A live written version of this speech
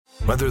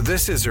Whether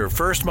this is her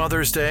first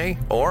Mother's Day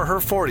or her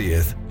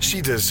 40th, she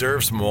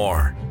deserves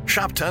more.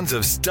 Shop tons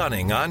of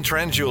stunning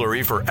on-trend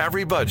jewelry for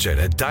every budget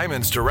at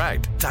Diamonds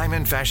Direct.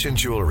 Diamond fashion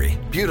jewelry,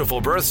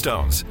 beautiful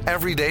birthstones,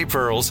 everyday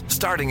pearls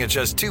starting at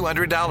just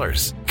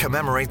 $200.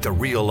 Commemorate the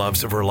real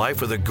loves of her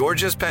life with a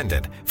gorgeous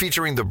pendant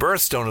featuring the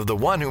birthstone of the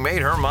one who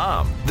made her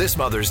mom. This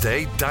Mother's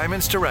Day,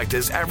 Diamonds Direct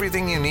is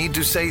everything you need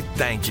to say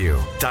thank you.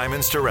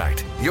 Diamonds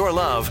Direct. Your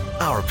love,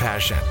 our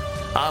passion.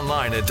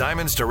 Online at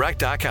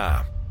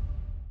diamondsdirect.com.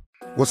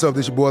 What's up,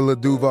 this your boy Lil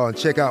Duval, and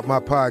check out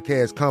my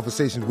podcast,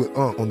 Conversations with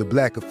Unc, on the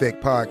Black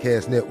Effect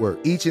Podcast Network.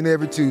 Each and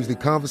every Tuesday,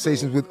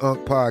 Conversations with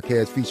Unc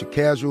podcast feature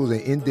casual and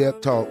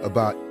in-depth talk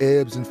about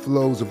ebbs and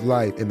flows of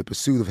life and the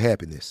pursuit of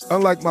happiness.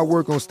 Unlike my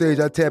work on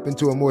stage, I tap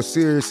into a more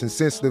serious and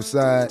sensitive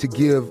side to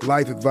give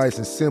life advice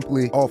and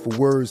simply offer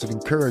words of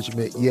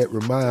encouragement, yet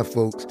remind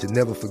folks to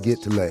never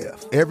forget to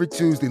laugh. Every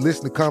Tuesday,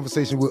 listen to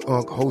Conversations with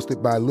Unc,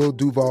 hosted by Lil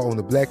Duval on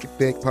the Black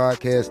Effect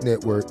Podcast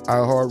Network,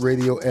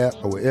 iHeartRadio app,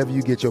 or wherever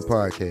you get your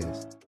podcasts.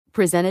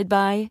 Presented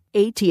by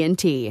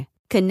AT&T.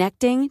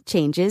 Connecting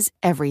changes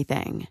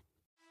everything.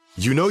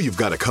 You know you've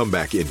got a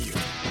comeback in you.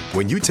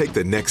 When you take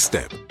the next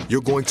step,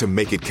 you're going to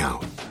make it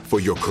count. For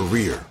your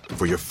career,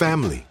 for your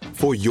family,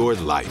 for your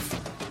life.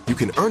 You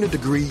can earn a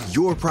degree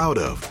you're proud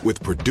of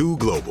with Purdue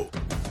Global.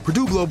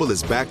 Purdue Global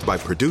is backed by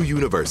Purdue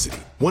University,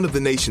 one of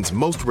the nation's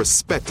most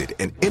respected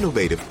and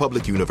innovative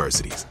public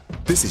universities.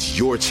 This is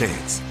your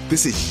chance.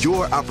 This is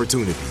your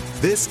opportunity.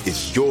 This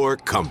is your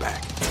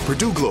comeback.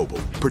 Purdue Global,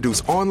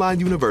 Purdue's online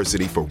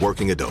university for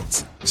working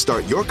adults.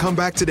 Start your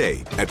comeback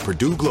today at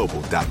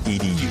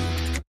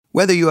purdueglobal.edu.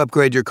 Whether you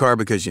upgrade your car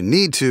because you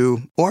need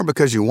to or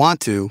because you want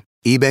to,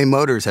 eBay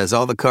Motors has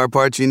all the car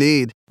parts you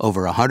need.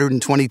 Over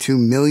 122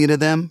 million of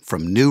them,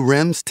 from new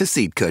rims to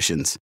seat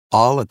cushions.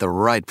 All at the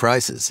right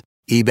prices.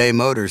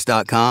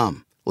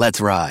 ebaymotors.com.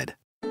 Let's ride.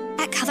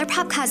 At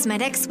ColourPop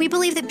Cosmetics, we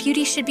believe that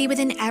beauty should be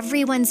within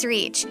everyone's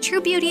reach.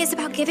 True beauty is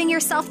about giving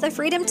yourself the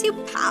freedom to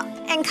pop.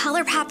 And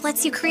ColourPop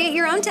lets you create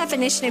your own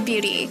definition of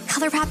beauty.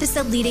 ColourPop is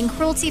the leading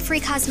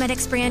cruelty-free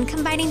cosmetics brand,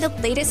 combining the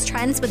latest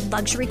trends with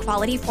luxury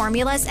quality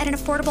formulas at an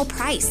affordable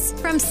price.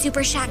 From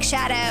Super Shack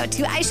Shadow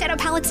to eyeshadow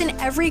palettes in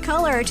every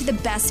color to the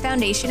best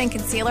foundation and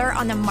concealer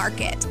on the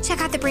market.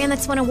 Check out the brand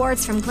that's won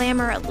awards from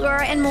Glamour,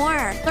 Allure, and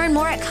more. Learn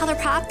more at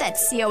ColourPop,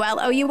 that's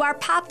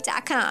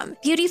COLOURpop.com.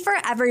 Beauty for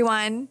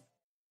everyone.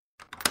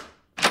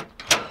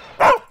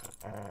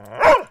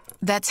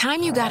 That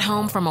time you got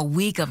home from a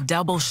week of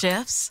double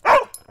shifts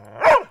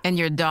and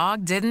your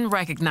dog didn't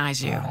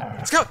recognize you.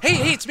 Let's go.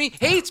 Hey, it's me.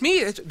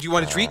 Do you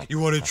want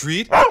a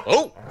treat?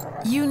 Oh!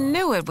 You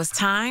knew it was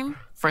time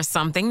for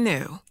something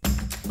new.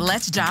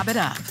 Let's job it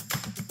up.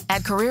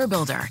 At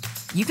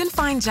CareerBuilder, you can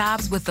find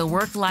jobs with the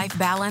work-life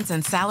balance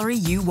and salary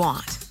you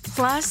want.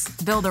 Plus,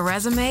 build a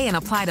resume and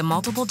apply to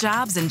multiple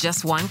jobs in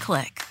just one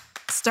click.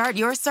 Start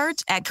your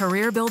search at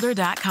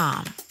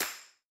CareerBuilder.com.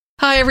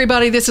 Hi,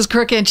 everybody. This is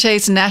Crook and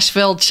Chase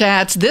Nashville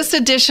Chats. This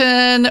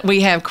edition,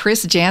 we have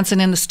Chris Janson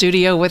in the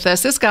studio with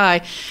us. This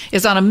guy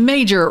is on a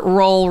major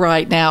roll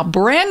right now.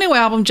 Brand new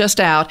album just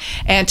out.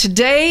 And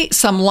today,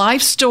 some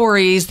life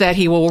stories that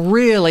he will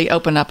really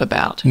open up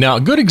about. Now, a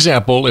good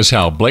example is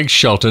how Blake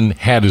Shelton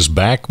had his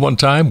back one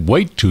time.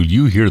 Wait till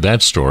you hear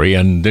that story,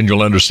 and then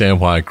you'll understand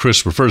why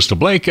Chris refers to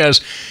Blake as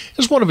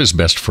one of his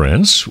best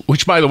friends,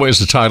 which, by the way, is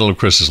the title of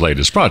Chris's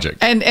latest project.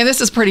 And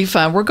this is pretty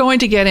fun. We're going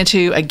to get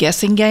into a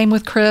guessing game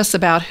with Chris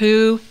about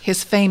who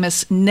his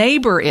famous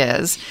neighbor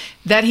is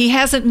that he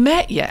hasn't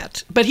met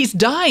yet, but he's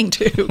dying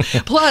to.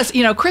 Plus,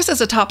 Chris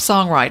is a top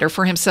songwriter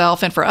for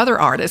himself and for other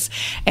artists,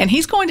 and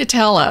he's going to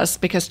tell us,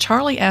 because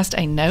Charlie asked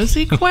a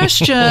nosy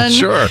question.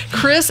 Sure.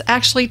 Chris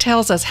actually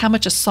tells us how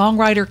much a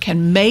songwriter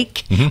can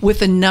make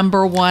with a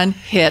number one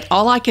hit.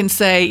 All I can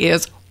say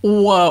is,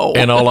 whoa.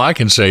 And all I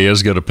can say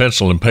is get a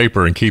pencil and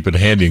paper and keep it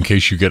handy in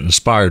case you get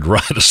inspired to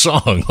write a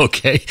song,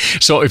 okay?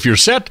 So if you're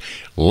set,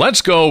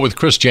 let's go with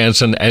Chris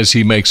Janson as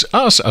he makes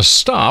us a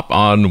stop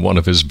on one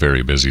of his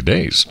very busy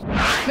days.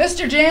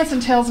 Mr. Janson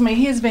tells me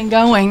he has been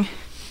going,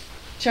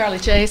 Charlie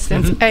Chase,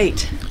 since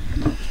 8.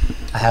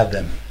 I have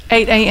been.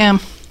 8 a.m.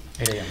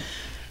 8 a.m.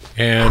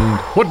 And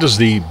what does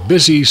the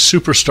busy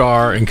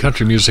superstar in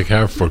country music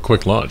have for a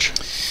quick lunch?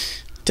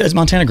 Ted's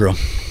Montana Grill.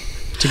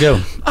 To go.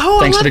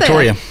 Oh, Thanks to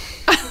Victoria.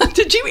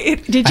 Did you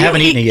eat? I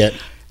haven't eaten it yet.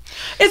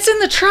 It's in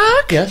the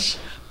truck? Yes.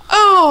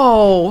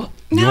 Oh,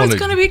 now it's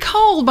going to be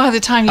cold by the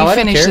time you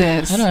finish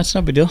this. I don't. It's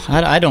no big deal.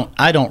 I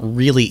don't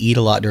really eat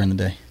a lot during the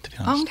day, to be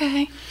honest.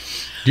 Okay.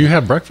 Do you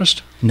have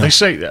breakfast? No. They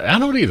say, I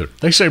don't either.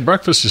 They say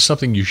breakfast is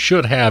something you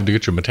should have to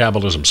get your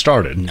metabolism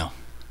started. No.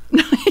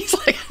 He's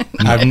like,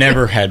 I've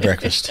never had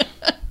breakfast.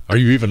 Are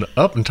you even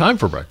up in time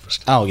for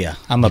breakfast? Oh, yeah.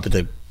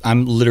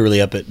 I'm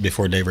literally up at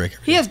before daybreak.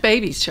 He has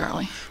babies,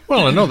 Charlie.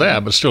 Well, I know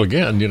that, but still,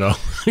 again,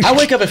 I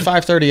wake up at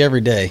 5:30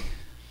 every day.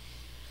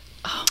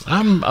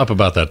 I'm up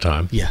about that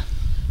time. Yeah.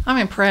 I'm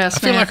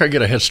impressed. I feel like I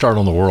get a head start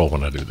on the world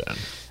when I do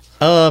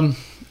that.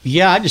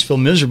 Yeah, I just feel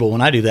miserable when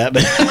I do that.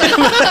 But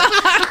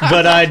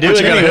But I do it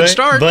got a anyway. head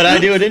start. But I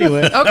do it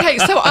anyway. Okay,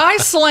 so I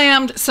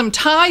slammed some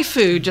Thai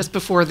food just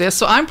before this,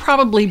 so I'm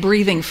probably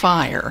breathing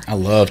fire. I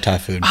love Thai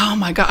food. Oh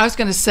my God! I was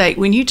going to say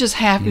when you just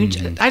have, I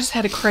just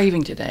had a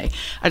craving today.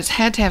 I just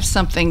had to have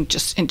something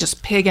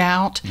just pig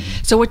out.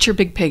 So what's your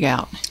big pig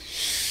out?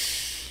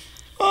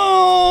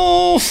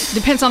 Oh,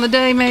 Depends on the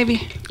day,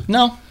 maybe.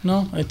 no.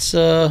 It's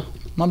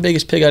my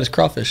biggest pig out is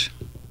crawfish.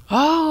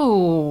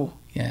 Oh,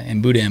 Yeah,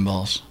 and boudin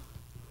balls.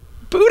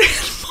 boudin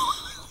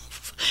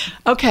balls.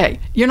 Okay,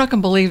 you're not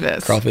going to believe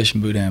this. Crawfish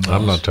and boudin balls.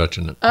 I'm not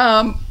touching it.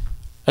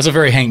 That's a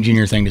very Hank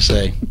Jr. thing to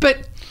say.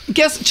 But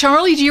guess,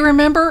 Charlie, do you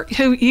remember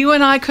who you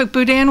and I cooked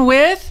boudin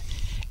with?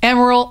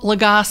 Emerald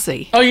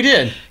Lagasse. Oh, you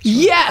did?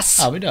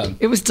 Yes. I'll be done.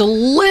 It was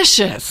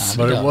delicious.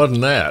 But it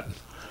wasn't that.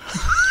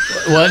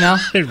 What now?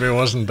 It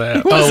wasn't that.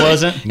 Oh, it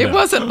wasn't? It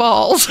wasn't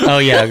balls. Oh,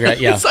 yeah, right,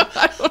 yeah. So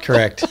I don't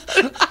Correct.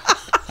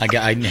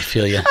 I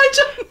feel you. I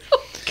don't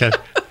know.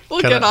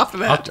 We'll get off of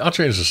that. I'll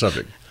change the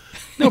subject.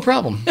 No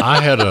problem.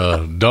 I had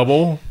a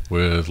double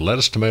with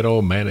lettuce,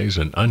 tomato, mayonnaise,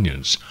 and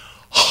onions.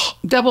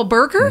 Double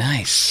burger?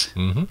 Nice.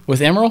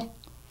 With Emerald?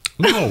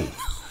 No.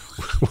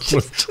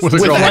 with With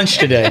lunch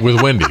today.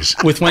 With Wendy's.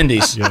 With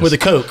Wendy's. Yes. With a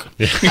Coke.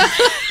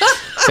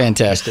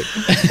 Fantastic.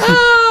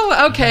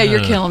 Oh, okay, you're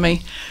killing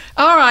me.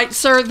 All right,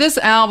 sir, this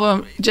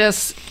album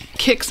just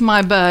kicks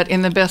my butt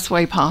in the best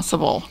way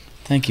possible.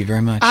 Thank you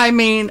very much. I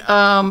mean,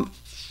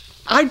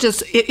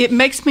 it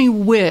makes me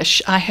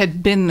wish I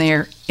had been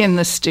there in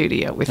the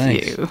studio with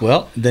Thanks. you.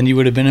 Well, then you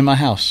would have been in my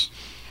house.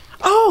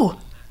 Oh,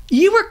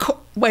 you were,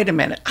 wait a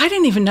minute. I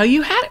didn't even know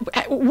you had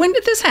it. When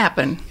did this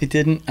happen? It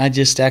didn't. I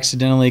just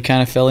accidentally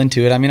kind of fell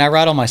into it. I mean, I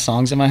write all my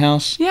songs in my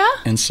house. Yeah?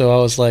 And so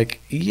I was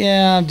like,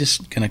 yeah, I'm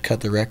just going to cut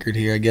the record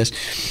here, I guess.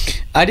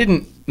 I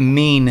didn't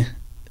mean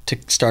to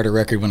start a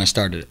record when I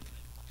started it.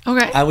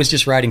 Okay. I was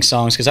just writing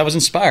songs because I was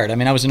inspired. I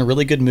mean, I was in a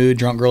really good mood.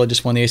 Drunk Girl had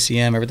just won the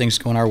ACM. Everything's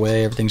going our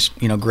way. Everything's,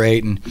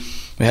 great. And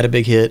we had a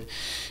big hit.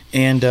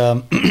 And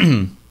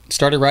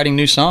started writing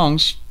new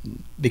songs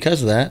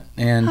because of that.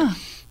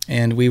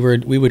 And we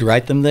would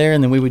write them there,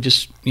 and then we would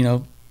just,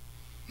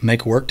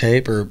 make a work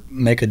tape or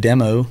make a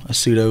demo, a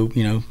pseudo,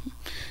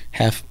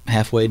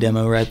 halfway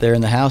demo right there in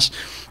the house.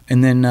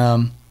 And then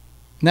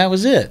that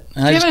was it.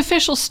 Do you have an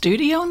official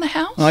studio in the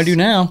house? I do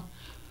now.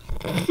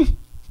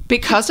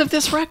 Because of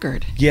this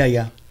record?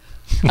 Yeah.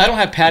 I don't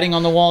have padding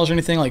on the walls or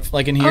anything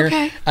like in here.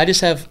 Okay. I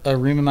just have a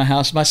room in my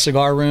house, my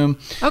cigar room.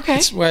 Okay.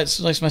 It's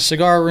like my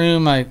cigar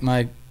room, my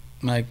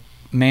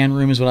man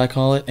room is what I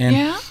call it. And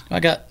Yeah. I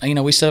got,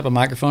 we set up a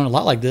microphone a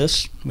lot like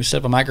this. We set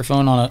up a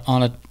microphone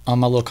on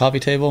my little coffee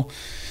table,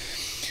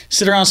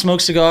 sit around,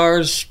 smoke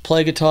cigars,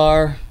 play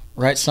guitar,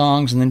 write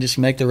songs, and then just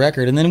make the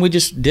record. And then we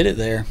just did it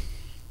there.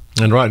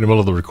 And right in the middle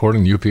of the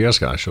recording, the UPS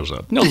guy shows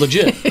up. No,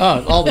 legit.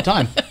 All the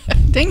time.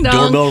 Ding dong.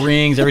 Doorbell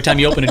rings. Every time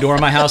you open a door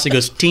in my house, it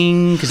goes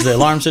ting because of the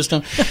alarm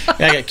system.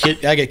 I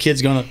got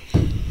kids going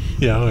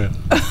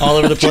all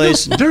over the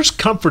place. There's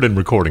comfort in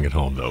recording at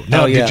home, though.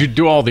 Now, Oh, yeah. did you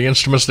do all the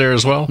instruments there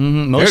as well?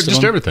 Most of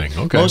Just them. everything.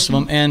 Okay. Most of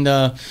them, and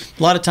a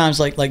lot of times,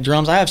 like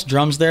drums. I have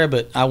drums there,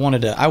 but I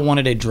wanted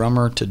a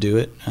drummer to do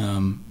it.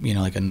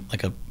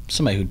 Like a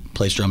somebody who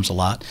plays drums a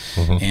lot,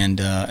 and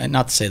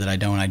not to say that I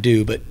don't, I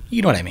do, but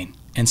you know what I mean.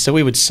 And so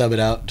we would sub it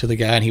out to the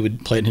guy, and he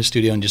would play it in his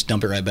studio and just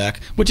dump it right back,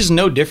 which is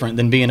no different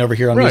than being over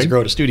here on Right. Music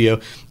Row at a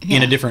studio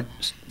in a different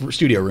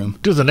studio room.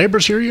 Do the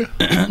neighbors hear you?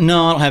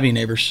 No, I don't have any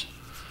neighbors.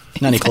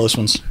 Not any close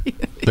ones.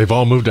 They've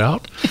all moved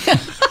out?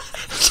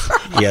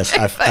 Yes,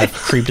 I've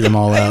creeped them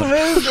all out.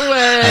 Moved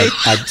away.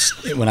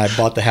 When I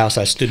bought the house,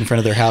 I stood in front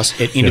of their house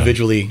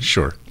individually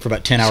sure. for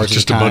about 10 hours So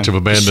just at a a time. bunch of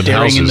abandoned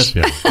staring in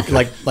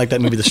houses, like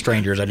that movie The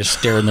Strangers. I just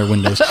stare in their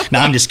windows. No,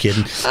 I'm just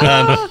kidding.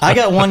 I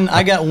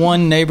got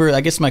one neighbor.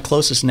 I guess my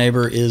closest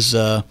neighbor is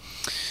an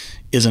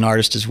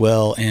artist as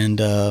well, and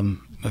a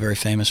very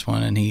famous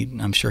one,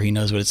 and I'm sure he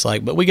knows what it's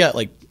like. But we got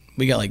like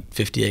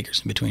 50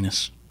 acres in between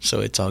us, so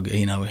it's all good.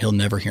 He'll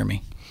never hear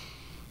me.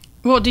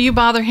 Well, do you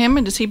bother him,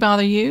 and does he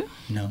bother you?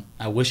 No,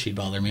 I wish he'd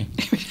bother me.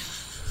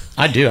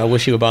 I do. I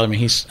wish he would bother me.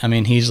 He's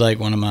like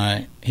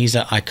he's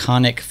an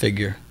iconic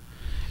figure.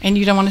 And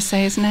you don't want to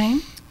say his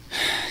name?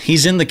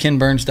 He's in the Ken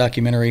Burns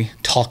documentary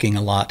talking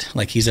a lot.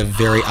 Like he's a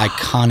very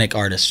iconic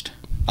artist.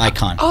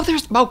 Icon. Oh,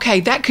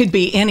 that could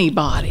be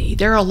anybody.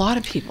 There are a lot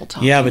of people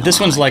talking. Yeah, but this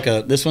a one's lot.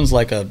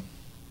 like a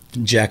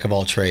jack of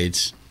all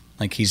trades.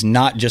 Like he's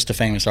not just a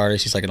famous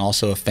artist. He's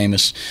also a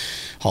famous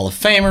Hall of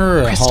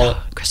Famer.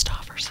 Christophers.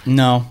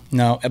 No,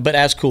 but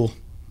as cool.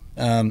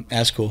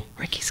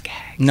 Ricky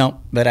Skaggs.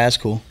 No, but as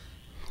cool.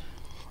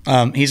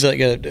 He's like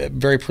a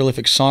very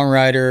prolific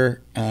songwriter,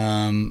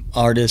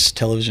 artist,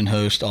 television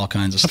host, all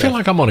kinds of I stuff. feel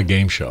like I'm on a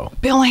game show.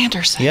 Bill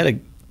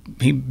Anderson.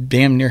 He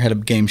damn near had a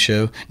game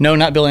show. No,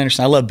 not Bill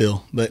Anderson. I love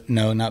Bill, but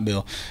no, not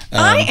Bill.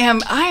 I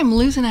am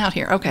losing out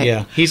here. Okay.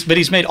 Yeah,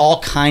 he's made all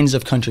kinds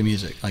of country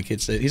music. Like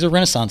he's a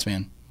Renaissance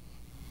man.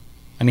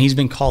 I mean, he's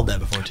been called that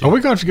before, too. Are we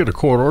going to get a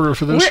court order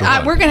for this?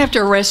 We're going to have to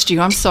arrest you.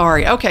 I'm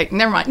sorry. Okay,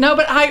 never mind. No,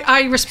 but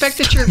I respect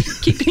that you're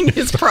keeping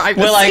his privacy.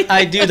 Well,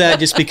 I do that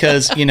just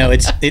because, you know,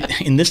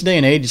 in this day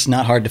and age, it's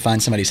not hard to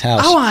find somebody's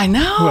house. Oh, I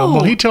know.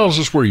 Well, he tells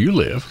us where you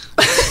live.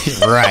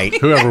 Right.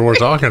 Whoever we're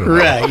talking about.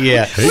 Right,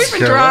 yeah. We've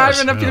been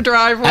driving up your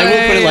driveway.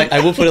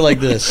 I will put it like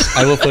this.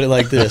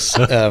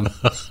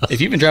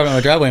 If you've been driving up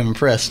my driveway, I'm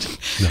impressed.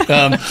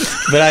 But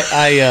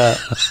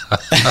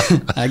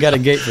I got a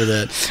gate for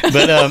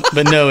that.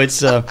 But no,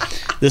 it's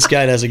this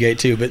guy has a gate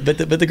too. But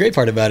the great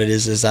part about it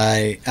is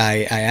I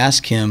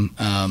asked him.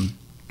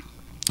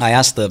 I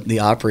asked the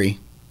Opry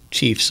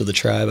chiefs of the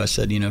tribe. I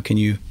said, you know, can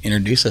you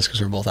introduce us,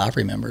 because we're both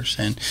Opry members,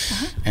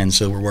 and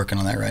so we're working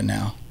on that right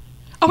now.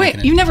 Oh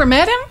wait, you've never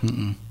met him?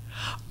 Mm-mm.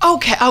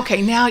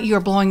 Okay. Now you're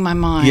blowing my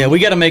mind. Yeah, we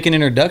got to make an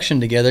introduction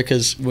together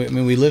because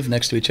we live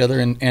next to each other,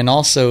 and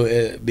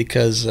also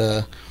because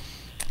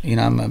you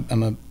know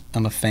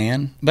I'm a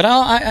fan. But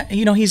I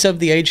you know, he's of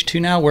the age too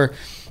now where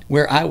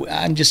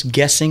I'm just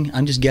guessing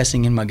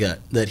in my gut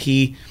that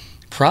he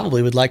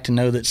probably would like to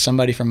know that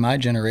somebody from my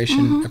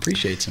generation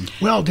appreciates him.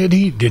 Well, did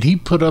he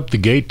put up the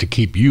gate to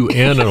keep you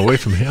in and away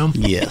from him?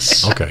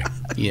 Yes. Okay.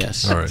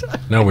 Yes. All right.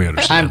 Now we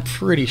understand. I'm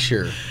pretty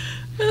sure.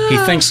 He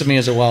thinks of me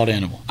as a wild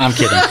animal. I'm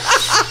kidding.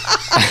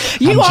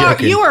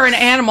 You are an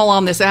animal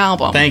on this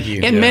album. Thank you.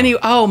 Many.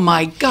 Oh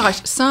my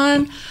gosh,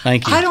 son.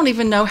 Thank you. I don't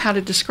even know how to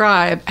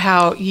describe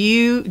how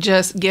you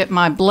just get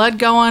my blood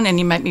going and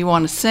you make me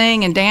want to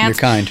sing and dance.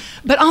 You're kind.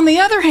 But on the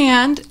other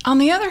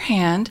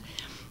hand,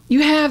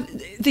 you have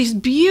these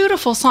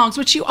beautiful songs,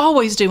 which you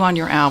always do on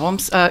your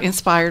albums,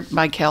 inspired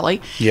by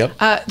Kelly. Yep.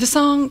 The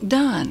song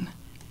 "Done."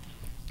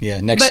 Yeah,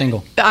 next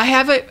single. I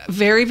have a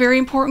very, very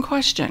important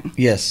question.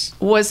 Yes.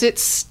 Was it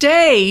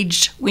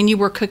staged when you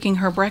were cooking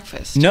her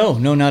breakfast? No,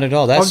 not at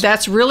all.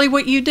 That's really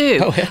what you do?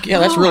 Oh, heck yeah,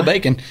 that's real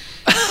bacon.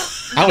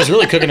 I was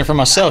really cooking it for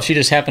myself. She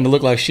just happened to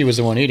look like she was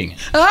the one eating it.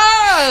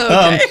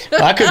 Oh,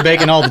 okay. I cook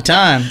bacon all the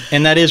time,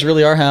 and that is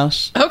really our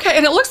house. Okay,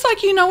 and it looks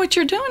like you know what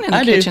you're doing in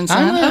the kitchen,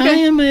 son. I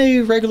am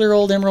a regular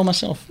old Emerald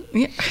myself.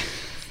 Yeah.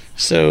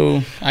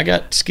 So I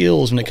got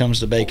skills when it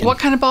comes to bacon. What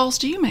kind of balls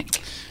do you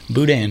make?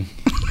 Boudin.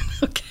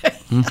 Okay.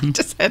 I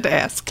just had to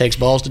ask. Takes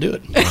balls to do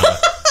it.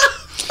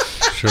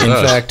 Sure in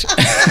does.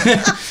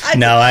 fact,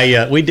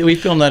 no, we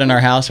filmed that in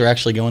our house. We're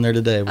actually going there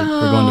today. We're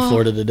going to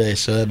Florida today,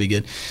 so that'd be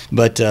good.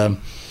 But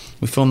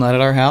we filmed that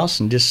at our house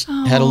and just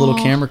had a little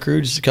camera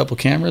crew, just a couple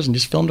cameras, and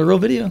just filmed a real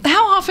video.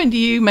 How often do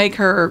you make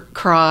her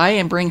cry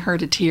and bring her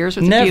to tears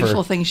with the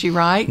beautiful things you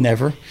write?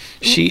 Never.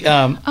 She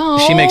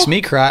makes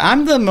me cry.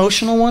 I'm the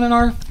emotional one in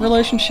our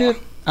relationship.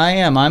 I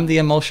am. I'm the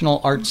emotional,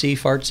 artsy,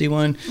 fartsy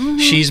one. Mm-hmm.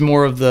 She's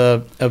more of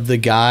the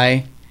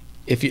guy.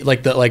 If you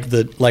like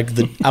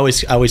the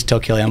I always tell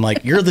Kelly, I'm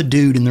like, you're the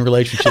dude in the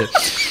relationship.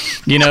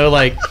 You know,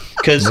 like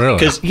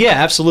because yeah,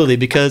 absolutely,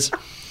 because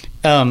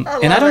and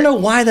I don't know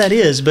why that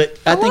is, but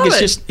I think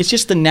it's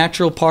just the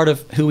natural part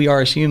of who we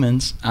are as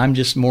humans. I'm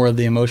just more of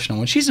the emotional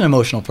one. She's an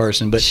emotional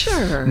person, but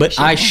sure.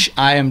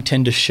 I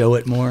tend to show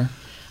it more.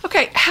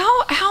 Okay,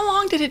 how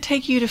long did it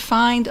take you to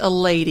find a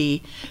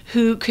lady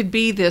who could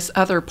be this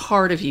other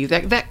part of you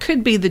that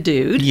could be the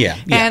dude,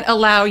 and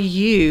allow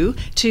you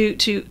to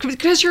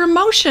because your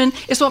emotion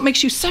is what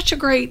makes you such a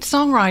great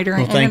songwriter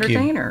and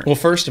entertainer. Well,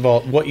 first of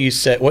all, what you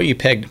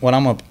pegged, what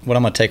I'm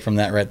gonna take from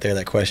that right there,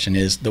 that question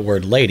is the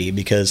word lady,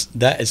 because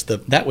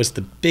that was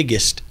the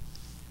biggest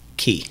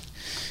key,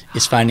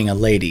 is finding a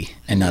lady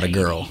and not a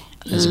girl.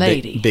 There's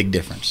a big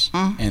difference,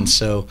 and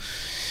so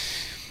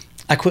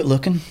I quit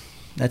looking.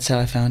 That's how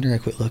I found her. I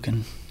quit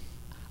looking.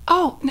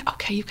 Oh,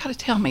 okay. You've got to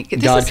tell me.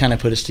 God kind of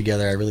put us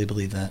together. I really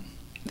believe that.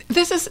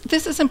 This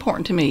is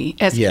important to me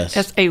as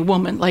a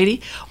woman,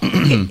 lady.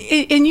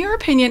 In your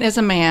opinion, as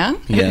a man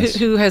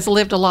who has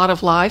lived a lot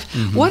of life,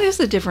 what is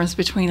the difference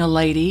between a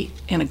lady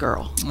and a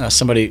girl?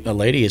 A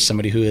lady is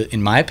somebody who,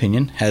 in my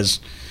opinion, has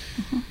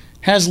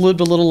lived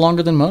a little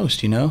longer than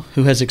most. You know,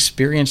 who has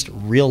experienced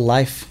real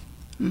life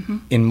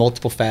in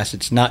multiple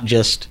facets, not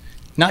just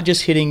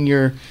hitting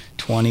your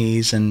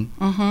 20s and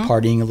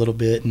partying a little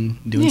bit and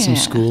doing some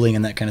schooling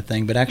and that kind of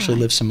thing, but actually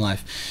live some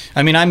life.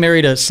 I mean, I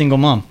married a single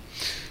mom.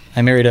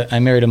 I married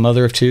a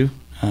mother of two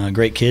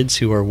great kids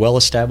who are well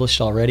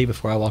established already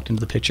before I walked into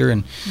the picture,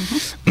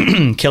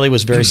 and Kelly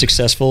was very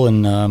successful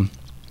and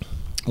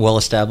well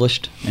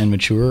established and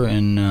mature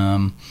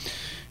and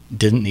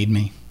didn't need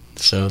me.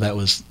 So that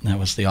was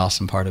the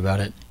awesome part about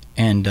it.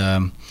 And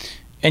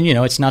you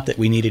know, it's not that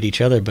we needed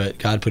each other, but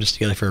God put us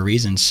together for a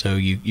reason. So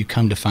you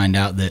come to find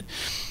out that,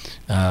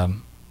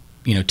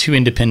 you know, two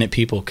independent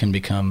people can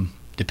become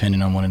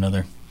dependent on one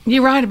another.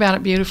 You write about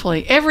it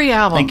beautifully. Every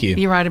album, Thank you.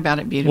 You write about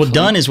it beautifully. Well,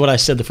 done is what I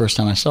said the first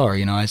time I saw her.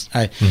 You know,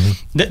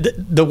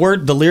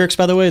 the lyrics,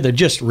 by the way, they're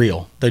just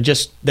real. They're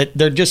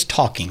just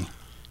talking.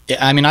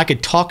 I mean, I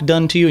could talk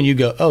done to you and you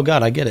go, oh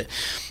God, I get it.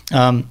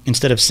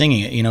 Instead of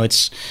singing it, you know,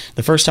 it's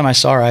the first time I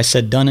saw her, I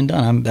said, done and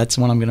done. That's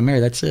the one I'm going to marry.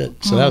 That's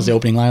it. So that was the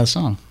opening line of the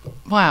song.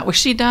 Wow. Was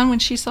she done when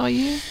she saw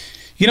you?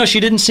 You know,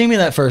 she didn't see me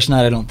that first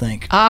night, I don't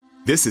think.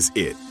 This is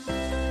it.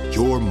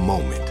 Your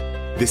moment.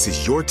 This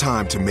is your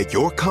time to make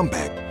your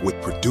comeback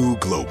with Purdue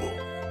Global.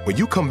 When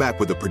you come back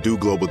with a Purdue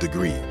Global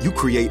degree, you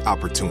create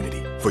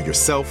opportunity for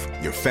yourself,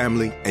 your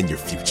family, and your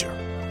future.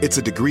 It's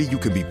a degree you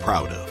can be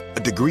proud of, a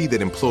degree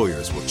that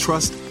employers will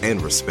trust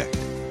and respect.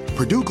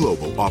 Purdue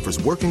Global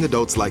offers working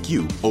adults like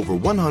you over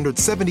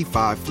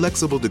 175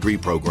 flexible degree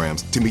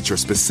programs to meet your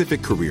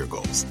specific career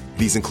goals.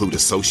 These include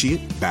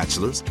associate,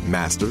 bachelor's,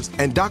 master's,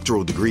 and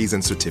doctoral degrees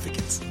and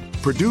certificates.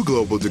 Purdue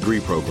Global degree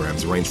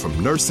programs range from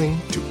nursing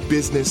to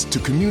business to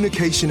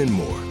communication and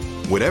more.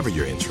 Whatever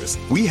your interest,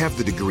 we have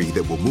the degree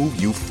that will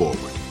move you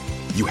forward.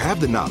 You have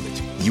the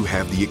knowledge, you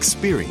have the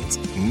experience.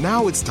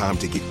 Now it's time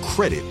to get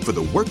credit for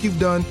the work you've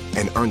done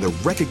and earn the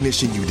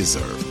recognition you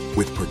deserve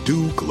with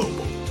Purdue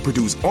Global,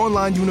 Purdue's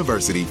online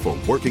university for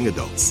working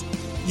adults.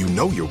 You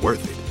know you're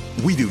worth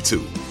it. We do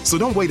too. So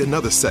don't wait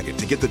another second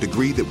to get the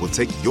degree that will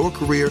take your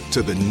career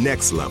to the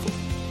next level.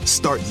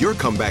 Start your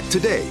comeback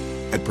today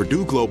at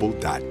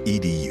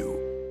purdueglobal.edu.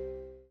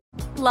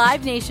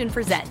 Live Nation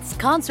presents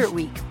Concert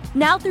Week.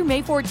 Now through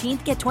May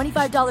 14th, get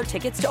 $25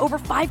 tickets to over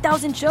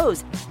 5,000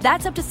 shows.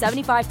 That's up to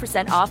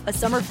 75% off a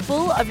summer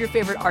full of your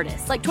favorite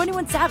artists like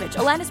 21 Savage,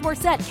 Alanis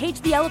Morissette,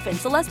 Cage the Elephant,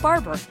 Celeste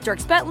Barber,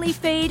 Dierks Bentley,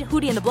 Fade,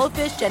 Hootie and the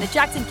Blowfish, Janet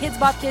Jackson, Kidz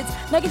Bop Kids,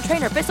 Meghan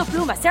Trainor, Bissell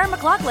Pluma, Sarah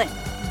McLachlan.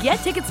 Get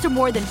tickets to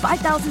more than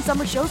 5,000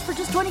 summer shows for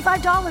just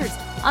 $25.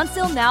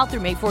 Until now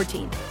through May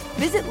 14th.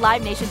 Visit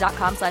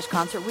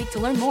LiveNation.com/Concert Week to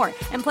learn more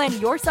and plan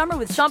your summer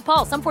with Sean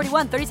Paul, Sum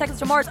 41, 30 Seconds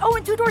to Mars,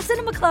 and Two Door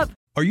Cinema Club.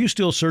 Are you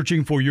still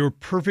searching for your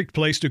perfect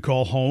place to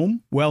call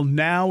home? Well,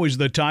 now is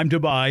the time to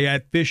buy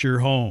at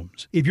Fisher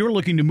Homes. If you're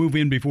looking to move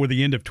in before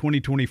the end of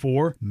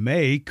 2024,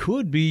 May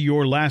could be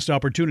your last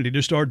opportunity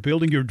to start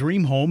building your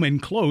dream home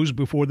and close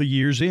before the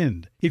year's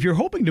end. If you're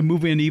hoping to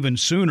move in even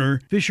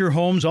sooner, Fisher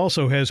Homes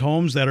also has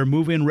homes that are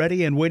move-in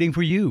ready and waiting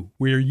for you,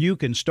 where you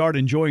can start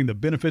enjoying the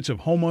benefits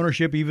of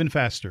homeownership even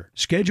faster.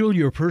 Schedule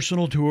your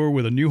personal tour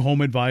with a new home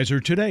advisor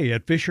today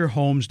at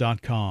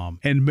FisherHomes.com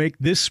and make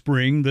this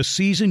spring the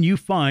season you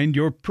find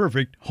your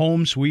perfect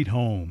home sweet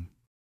home.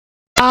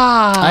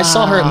 I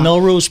saw her at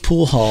Melrose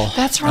Pool Hall.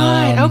 That's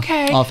right.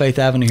 Okay. Off 8th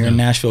Avenue here in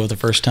Nashville for the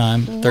first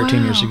time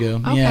 13 years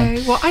ago. Okay.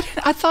 Yeah. Well, I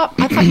thought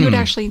you had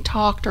actually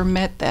talked or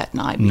met that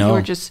night. No.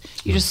 You just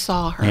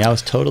saw her. Yeah, I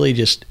was totally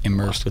just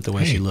immersed with the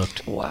way she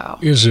looked. Wow.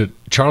 Is it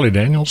Charlie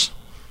Daniels?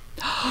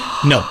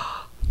 No.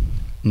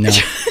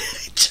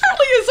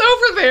 Charlie is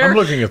over there. I'm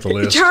looking at the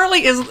list.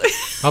 Charlie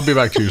is. I'll be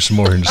back to you some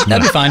more in just a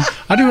minute. That'd be fine.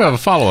 I do have a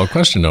follow-up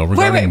question, though.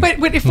 Regarding...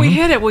 Wait. If we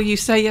hit it, will you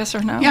say yes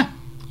or no? Yeah.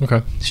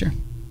 Okay. Sure.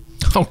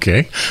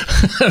 Okay.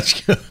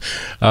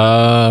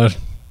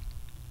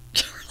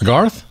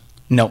 Garth?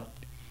 No.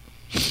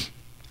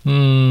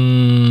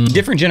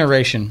 Different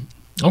generation.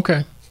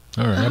 Okay.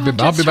 All right.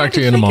 I'll be back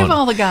to you in a moment. Think of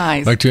all the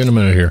guys. Back to you in a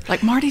minute here.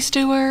 Like Marty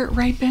Stewart,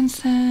 Ray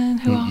Benson,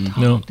 who else?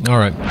 No. All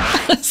right.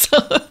 So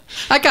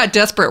I got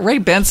desperate. Ray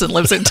Benson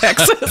lives in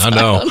Texas. I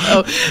know. don't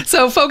know.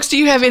 So, folks, do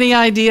you have any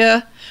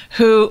idea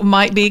who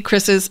might be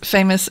Chris's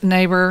famous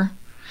neighbor?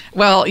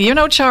 Well, you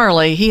know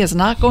Charlie. He is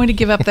not going to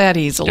give up that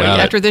easily.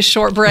 After this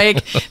short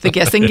break, the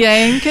guessing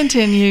game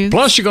continues.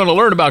 Plus, you're going to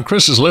learn about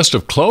Chris's list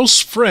of close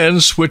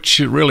friends, which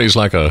really is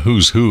like a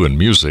who's who in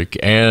music,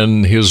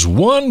 and his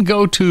one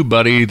go-to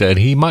buddy that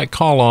he might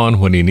call on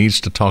when he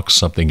needs to talk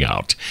something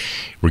out.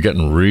 We're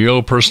getting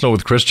real personal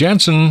with Chris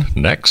Jansen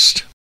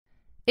next.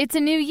 It's a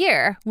new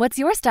year. What's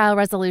your style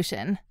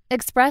resolution?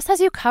 Express has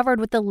you covered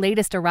with the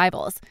latest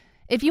arrivals.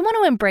 If you want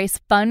to embrace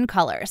fun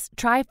colors,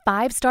 try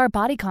 5-Star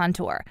Body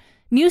Contour.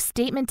 New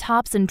statement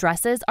tops and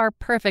dresses are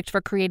perfect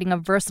for creating a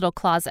versatile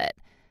closet.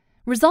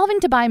 Resolving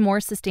to buy more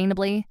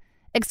sustainably?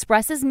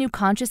 Express's new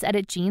Conscious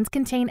Edit jeans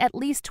contain at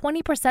least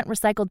 20%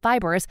 recycled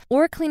fibers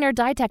or cleaner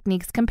dye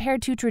techniques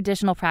compared to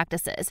traditional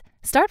practices.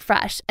 Start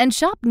fresh and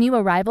shop new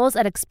arrivals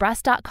at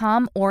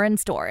express.com or in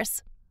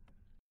stores.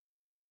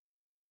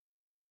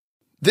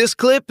 This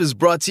clip is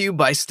brought to you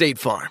by State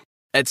Farm.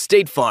 At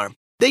State Farm,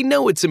 they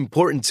know it's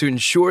important to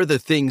insure the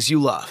things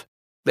you love.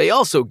 They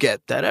also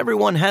get that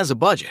everyone has a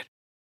budget.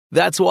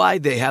 That's why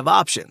they have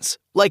options,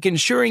 like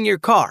insuring your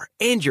car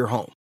and your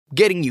home,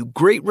 getting you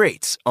great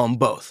rates on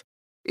both.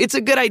 It's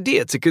a good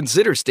idea to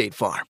consider State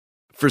Farm.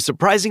 For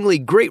surprisingly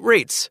great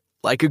rates,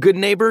 like a good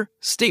neighbor,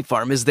 State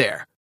Farm is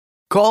there.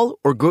 Call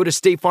or go to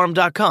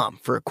statefarm.com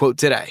for a quote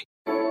today.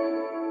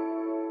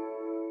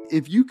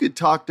 If you could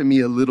talk to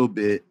me a little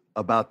bit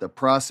about the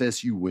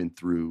process you went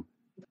through,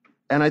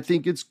 and I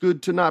think it's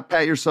good to not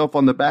pat yourself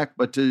on the back,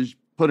 but to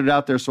put it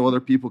out there so other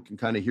people can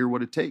kind of hear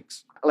what it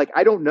takes. Like,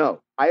 I don't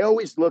know. I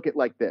always look at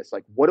like this,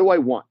 like, what do I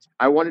want?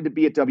 I wanted to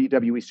be a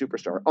WWE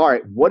superstar. All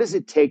right, what does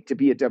it take to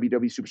be a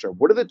WWE superstar?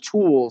 What are the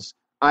tools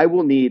I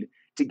will need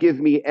to give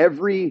me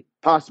every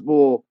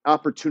possible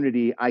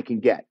opportunity I can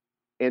get?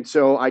 And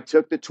so I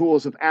took the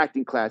tools of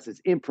acting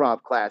classes,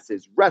 improv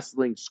classes,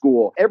 wrestling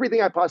school,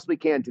 everything I possibly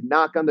can to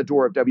knock on the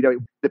door of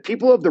WWE. The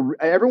people of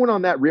everyone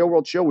on that Real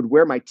World show would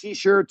wear my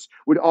t-shirts,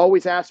 would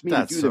always ask me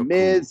to do The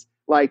Miz. Cool.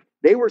 Like,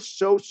 they were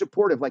so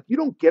supportive. Like, you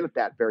don't get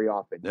that very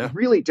often. Yeah. You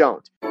really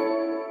don't.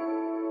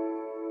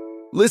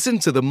 Listen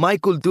to the My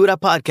Cultura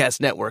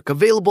Podcast Network,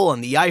 available on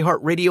the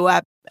iHeartRadio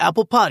app,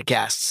 Apple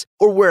Podcasts,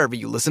 or wherever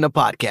you listen to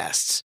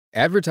podcasts.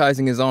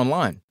 Advertising is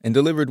online and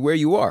delivered where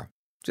you are,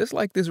 just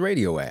like this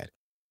radio ad.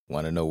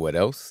 Want to know what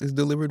else is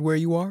delivered where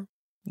you are?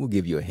 We'll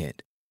give you a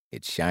hint.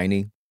 It's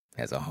shiny,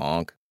 has a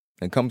honk,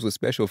 and comes with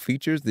special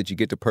features that you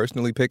get to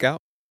personally pick out,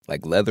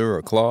 like leather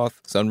or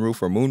cloth,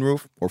 sunroof or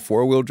moonroof, or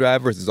four-wheel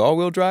drive versus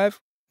all-wheel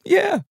drive.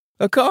 Yeah,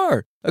 a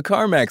car, a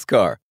CarMax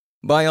car.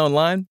 Buy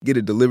online, get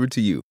it delivered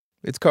to you.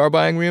 It's car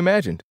buying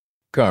reimagined.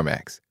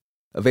 CarMax.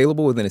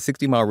 Available within a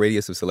 60-mile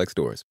radius of select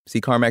stores.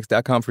 See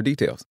CarMax.com for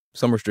details.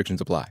 Some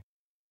restrictions apply.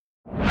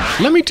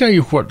 Let me tell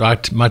you what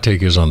my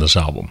take is on this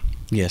album.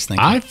 Yes,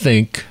 thank you. I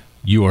think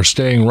you are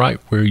staying right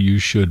where you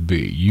should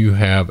be. You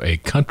have a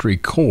country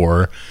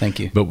core, thank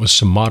you, but with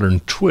some modern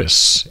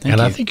twists, Thank and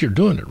you. I think you're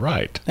doing it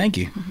right. Thank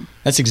you.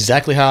 That's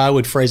exactly how I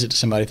would phrase it to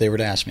somebody if they were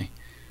to ask me.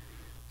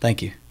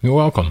 Thank you. You're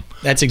welcome.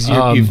 That's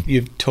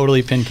you've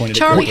totally pinpointed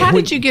Charlie, it. how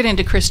did you get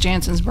into Chris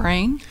Jansen's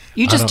brain?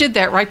 You just did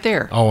that right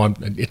there. Oh,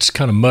 it's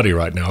kind of muddy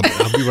right now.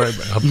 I'll be right.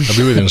 I'll be with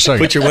you in a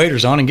second. Put your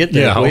waders on and get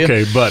there. Yeah, will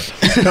okay. you? But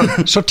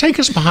so take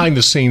us behind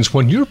the scenes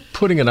when you're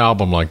putting an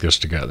album like this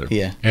together.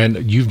 Yeah.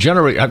 And you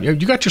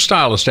got your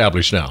style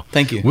established now.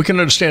 Thank you. We can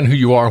understand who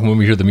you are when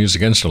we hear the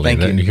music instantly.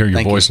 Thank you. And you hear your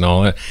Thank voice you. and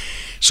all that.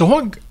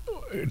 So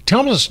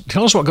tell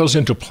us what goes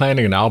into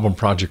planning an album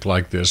project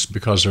like this,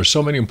 because there's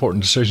so many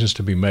important decisions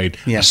to be made.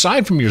 Yeah.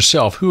 Aside from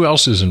yourself, who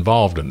else is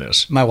involved in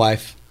this? My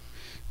wife,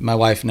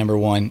 number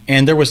one.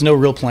 And there was no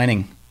real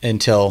planning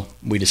until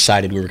we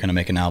decided we were going to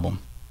make an album.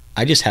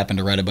 I just happened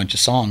to write a bunch of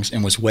songs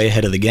and was way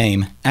ahead of the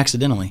game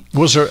accidentally.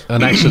 Was there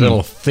an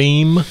accidental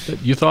theme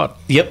that you thought?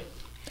 Yep.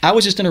 I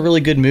was just in a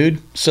really good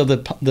mood, so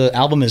the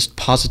album is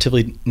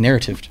positively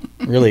narrative.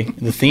 Really,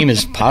 the theme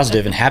is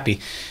positive and happy.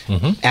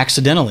 Mm-hmm.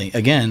 Accidentally,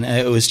 again,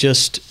 it was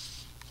just,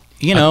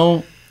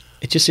 it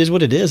just is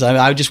what it is.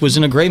 I just was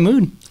in a great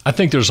mood. I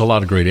think there's a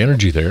lot of great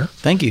energy there.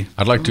 Thank you.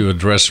 I'd like to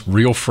address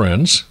Real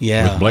Friends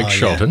with Blake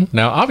Shelton. Yeah.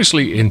 Now,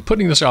 obviously, in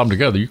putting this album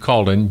together, you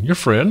called in your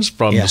friends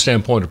from the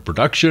standpoint of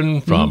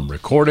production, from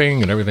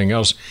recording, and everything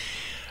else.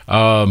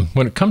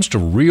 When it comes to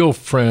Real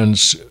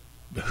Friends,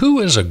 who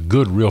is a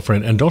good real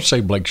friend? And don't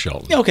say Blake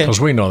Shelton. Okay. Because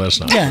we know that's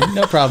not. Yeah,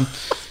 no problem.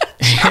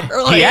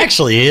 He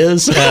actually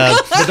is.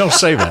 But don't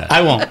say that.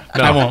 I won't.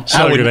 No, I won't. it's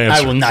not a good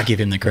answer. I will not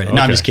give him the credit.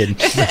 No, I'm Okay. just kidding.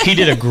 He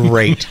did a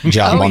great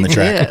job on the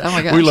track. Oh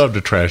my gosh. We love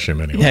to trash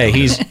him anyway.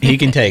 Hey, he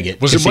can take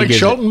it. Was it 'cause he Blake gives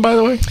Shelton, by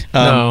the way?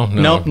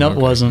 No, Okay. it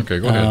wasn't. Okay,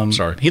 go ahead.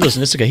 Sorry. He lives.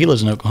 It's okay. He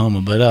lives in Oklahoma,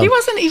 but He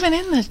wasn't even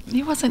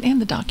in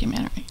the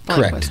documentary. Blake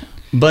correct. wasn't.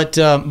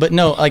 But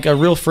no, like a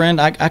real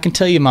friend. I can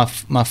tell you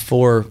my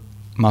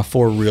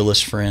four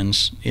realest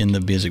friends in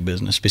the music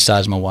business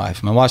besides my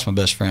wife. My wife's my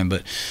best friend,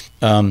 but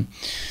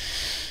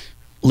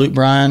Luke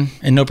Bryan,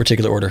 in no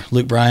particular order.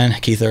 Luke Bryan,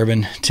 Keith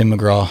Urban, Tim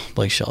McGraw,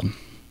 Blake Shelton.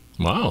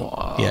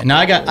 Wow. Yeah. Now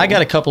I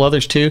got a couple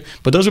others too,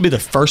 but those would be the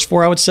first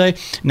four I would say.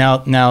 Now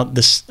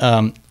this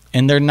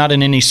and they're not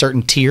in any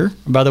certain tier,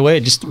 by the way.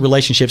 Just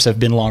relationships have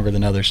been longer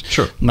than others.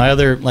 Sure.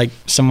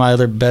 Some of my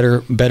other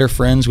better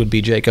friends would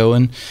be Jake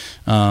Owen,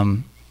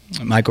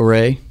 Michael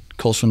Ray,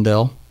 Cole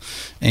Swindell,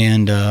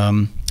 and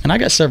I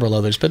got several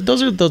others, but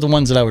those are the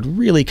ones that I would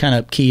really kind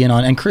of key in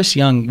on. And Chris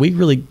Young, we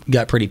really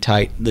got pretty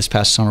tight this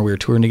past summer. We were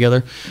touring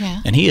together,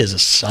 and he is a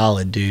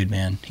solid dude,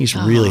 man. He's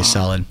really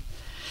solid.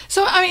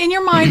 So, I mean, in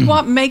your mind,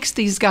 what makes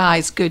these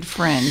guys good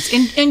friends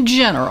in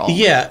general?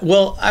 Yeah,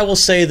 well, I will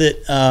say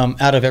that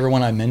out of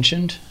everyone I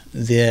mentioned,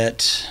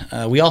 that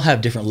we all have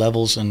different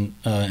levels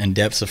and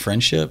depths of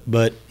friendship,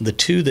 but the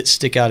two that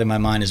stick out in my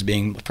mind as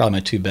being probably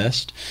my two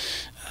best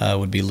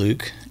would be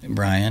Luke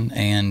Bryan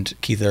and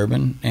Keith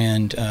Urban,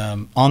 and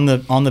on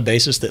the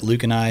basis that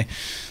Luke and I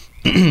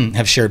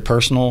have shared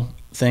personal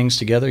things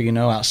together,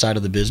 outside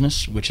of the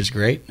business, which is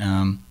great,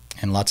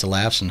 and lots of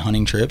laughs and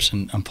hunting trips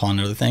and upon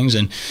other things,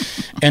 and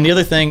the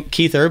other thing,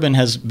 Keith Urban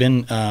has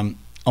been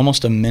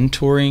almost a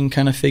mentoring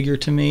kind of figure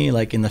to me,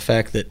 like in the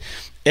fact that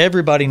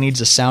everybody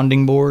needs a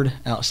sounding board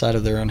outside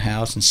of their own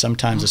house, and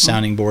sometimes a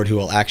sounding board who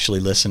will actually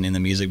listen in the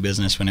music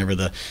business whenever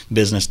the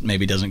business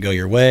maybe doesn't go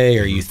your way,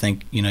 or you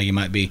think you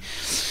might be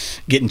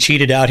getting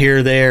cheated out here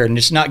or there and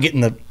just not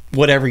getting the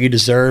whatever you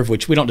deserve,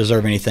 which we don't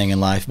deserve anything in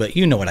life, but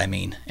you know what I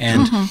mean.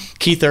 And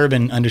Keith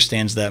Urban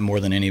understands that more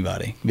than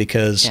anybody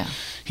because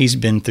he's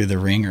been through the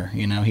ringer.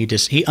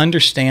 He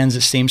understands,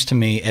 it seems to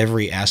me,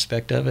 every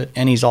aspect of it,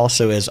 and he's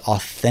also as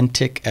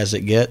authentic as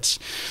it gets.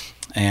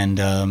 And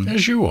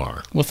as you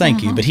are. Well,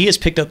 thank you. But he has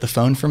picked up the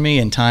phone for me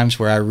in times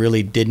where I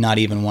really did not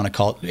even want to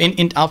call.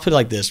 And I'll put it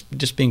like this,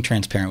 just being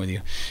transparent with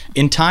you.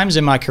 In times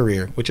in my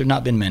career, which have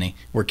not been many,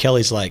 where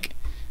Kelly's like,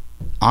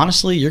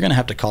 honestly, you're going to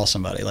have to call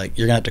somebody. Like,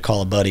 you're going to have to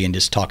call a buddy and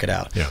just talk it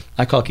out. Yeah.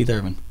 I call Keith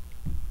Urban.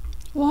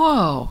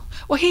 Whoa.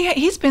 Well,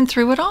 he's been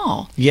through it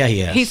all. Yeah, he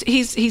has.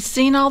 He's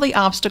seen all the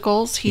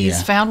obstacles.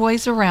 He's found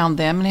ways around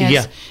them and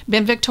has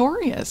been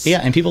victorious.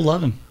 Yeah, and people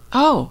love him.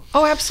 Oh,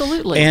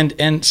 absolutely.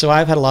 And so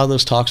I've had a lot of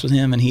those talks with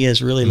him, and he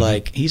has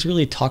really he's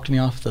really talked me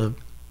off the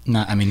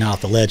not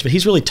off the ledge, but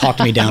he's really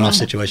talked me down off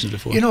situations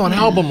before. An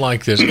album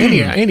like this,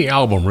 any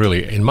album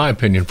really, in my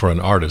opinion, for an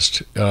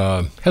artist,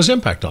 has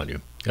impact on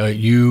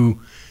you.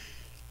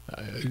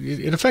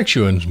 it affects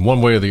you in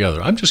one way or the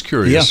other. I'm just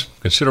curious,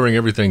 considering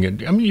everything.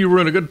 I mean, you were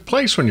in a good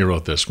place when you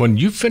wrote this. When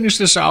you finished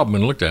this album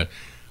and looked at it,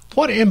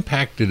 what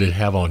impact did it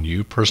have on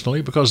you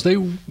personally? Because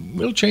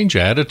will change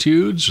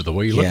attitudes, or the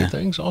way you look at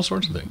things, all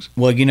sorts of things.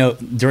 Well,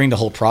 during the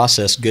whole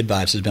process, Good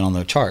Vibes has been on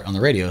the chart on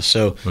the radio.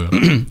 So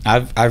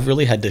I've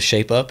really had to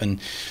shape up, and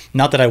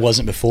not that I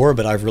wasn't before,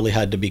 but I've really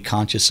had to be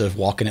conscious of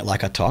walking it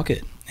like I talk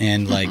it.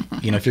 And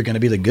if you're going to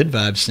be the Good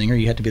Vibes singer,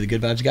 you have to be the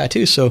Good Vibes guy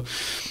too. So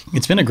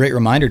it's been a great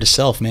reminder to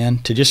self, man,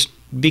 to just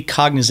be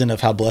cognizant of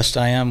how blessed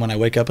I am when I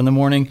wake up in the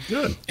morning.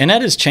 Good. And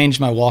that has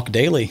changed my walk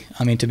daily,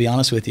 I mean, to be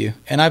honest with you.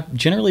 And I've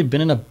generally been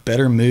in a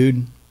better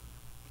mood,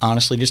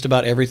 honestly, just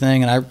about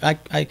everything. And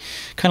I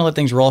kind of let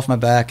things roll off my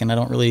back, and I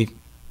don't really,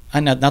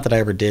 not that I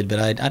ever did, but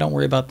I don't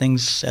worry about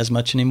things as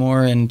much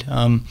anymore. And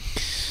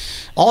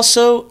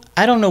also,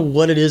 I don't know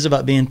what it is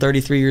about being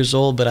 33 years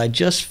old, but I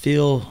just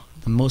feel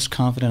the most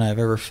confident I've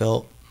ever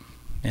felt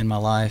in my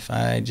life.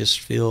 I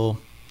just feel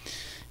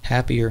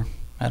happier.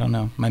 I don't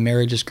know. My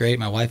marriage is great.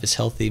 My wife is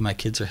healthy. My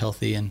kids are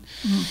healthy. And,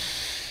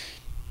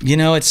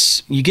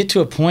 you get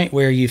to a point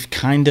where you've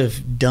kind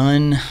of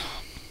done,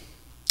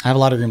 I have a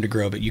lot of room to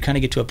grow, but you kind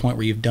of get to a point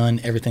where you've done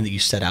everything that you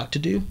set out to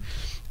do.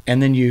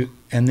 And then you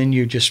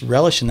just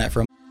relish in that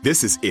for a moment.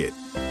 This is it.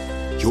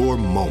 Your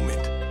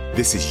moment.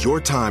 This is your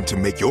time to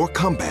make your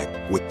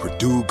comeback with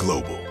Purdue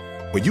Global.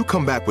 When you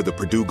come back with a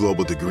Purdue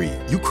Global degree,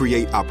 you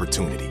create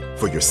opportunity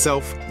for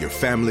yourself, your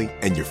family,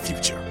 and your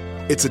future.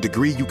 It's a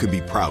degree you can be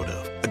proud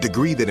of, a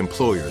degree that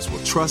employers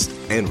will trust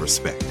and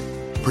respect.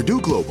 Purdue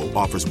Global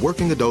offers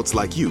working adults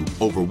like you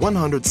over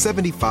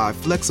 175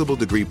 flexible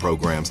degree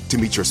programs to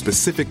meet your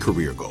specific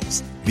career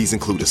goals. These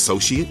include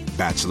associate,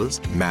 bachelor's,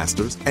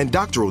 master's, and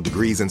doctoral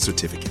degrees and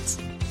certificates.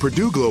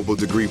 Purdue Global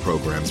degree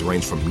programs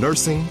range from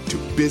nursing to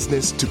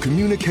business to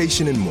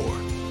communication and more.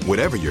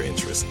 Whatever your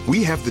interest,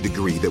 we have the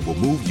degree that will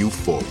move you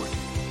forward.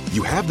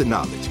 You have the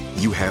knowledge,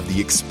 you have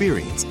the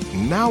experience.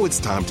 Now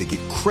it's time to get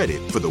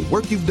credit for the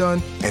work you've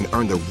done and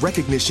earn the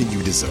recognition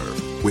you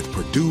deserve with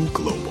Purdue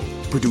Global,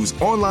 Purdue's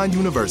online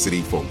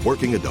university for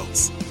working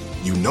adults.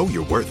 You know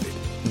you're worth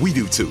it. We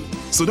do too.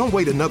 So don't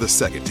wait another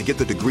second to get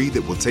the degree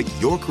that will take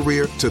your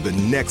career to the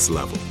next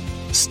level.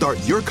 Start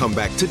your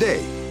comeback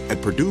today at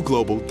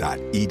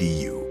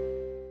purdueglobal.edu.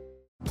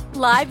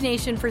 Live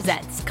Nation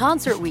presents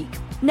Concert Week.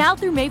 Now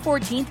through May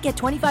 14th, get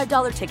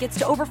 $25 tickets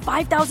to over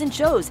 5,000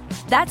 shows.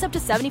 That's up to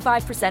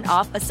 75%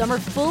 off a summer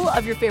full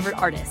of your favorite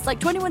artists like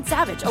 21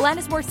 Savage,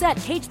 Alanis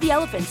Morissette, Cage the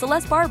Elephant,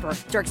 Celeste Barber,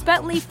 Dierks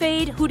Bentley,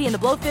 Fade, Hootie and the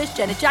Blowfish,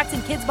 Janet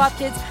Jackson, Kids Bop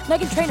Kids,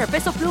 Meghan Trainor,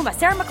 Peso Pluma,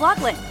 Sarah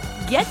McLachlan.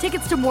 Get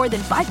tickets to more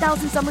than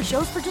 5,000 summer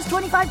shows for just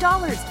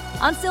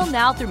 $25. On sale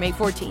now through May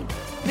 14th.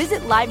 Visit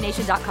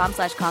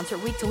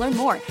LiveNation.com/Concert Week to learn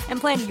more and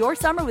plan your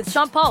summer with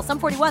Sean Paul, Sum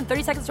 41,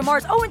 30 Seconds to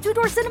Mars, and Two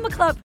Door Cinema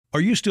Club. Are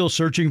you still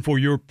searching for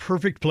your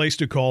perfect place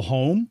to call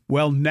home?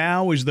 Well,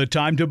 now is the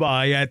time to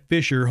buy at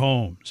Fisher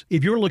Homes.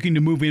 If you're looking to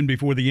move in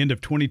before the end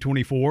of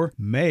 2024,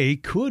 May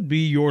could be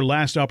your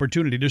last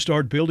opportunity to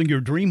start building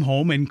your dream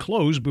home and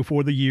close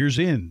before the year's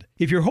end.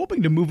 If you're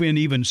hoping to move in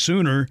even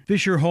sooner,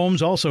 Fisher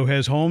Homes also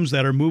has homes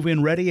that are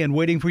move-in ready and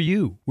waiting for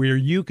you, where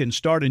you can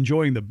start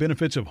enjoying the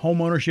benefits of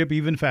homeownership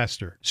even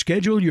faster.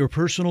 Schedule your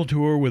personal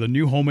tour with a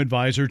new home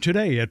advisor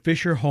today at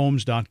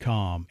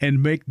FisherHomes.com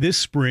and make this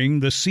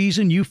spring the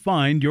season you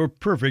find your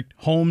perfect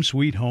home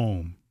sweet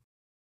home.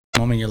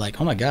 Moment you're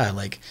like, oh my God,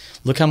 like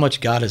look how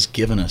much God has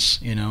given us,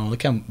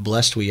 look how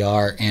blessed we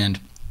are. And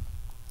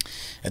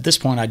at this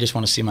point I just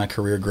want to see my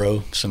career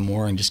grow some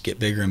more and just get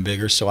bigger and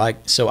bigger. So I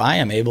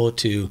am able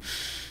to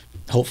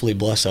hopefully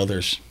bless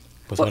others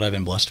with what I've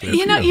been blessed with.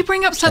 You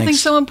bring up something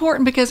so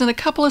important, because in a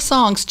couple of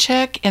songs,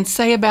 Check and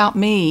Say About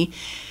Me,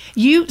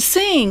 you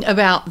sing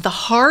about the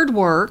hard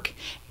work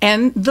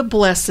and the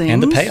blessings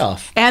and the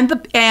payoff and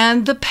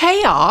the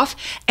payoff,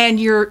 and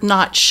you're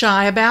not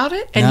shy about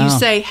it, and you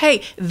say,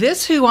 hey,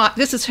 this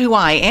is who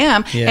I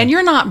am, and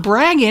you're not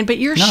bragging, but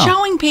you're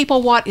showing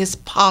people what is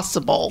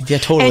possible. Yeah,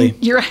 totally.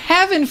 And you're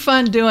having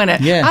fun doing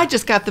it. I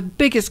just got the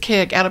biggest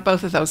kick out of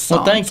both of those songs.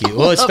 Well, thank you.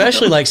 Well,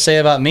 especially like Say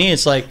About Me,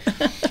 it's like,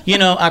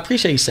 I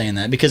appreciate you saying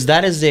that, because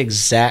that is the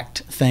exact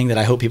thing that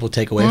I hope people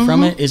take away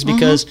from it, is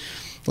because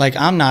like,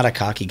 I'm not a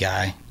cocky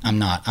guy. I'm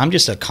not. I'm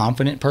just a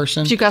confident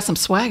person. But you got some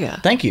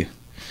swagger. Thank you.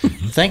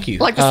 Thank you.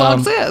 Like the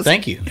song says.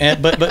 Thank you.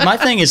 But my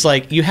thing is,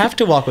 like, you have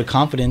to walk with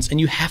confidence, and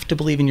you have to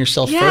believe in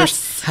yourself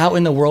first. How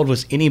in the world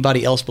was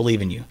anybody else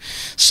believe in you?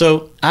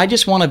 So I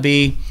just want to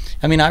be,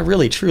 I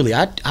really, truly,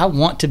 I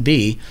want to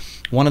be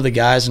one of the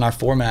guys in our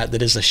format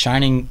that is a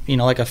shining,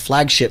 like a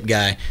flagship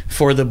guy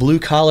for the blue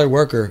collar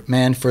worker,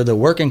 man, for the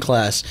working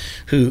class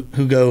who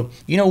go,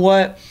 you know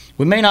what?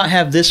 We may not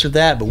have this or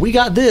that, but we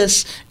got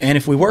this, and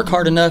if we work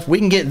hard enough, we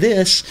can get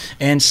this,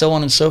 and so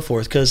on and so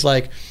forth. Because,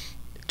 like,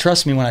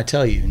 trust me when I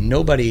tell you,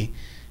 not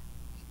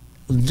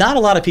a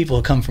lot of people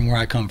have come from where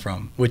I come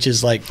from, which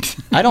is like,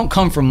 I don't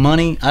come from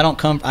money. I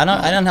don't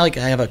like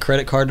I have a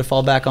credit card to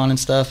fall back on and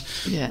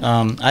stuff. Yeah.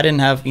 I didn't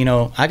have,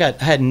 I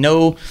had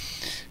no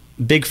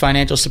big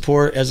financial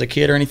support as a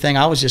kid or anything.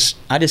 I just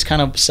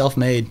kind of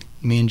self-made,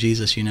 me and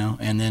Jesus, you know.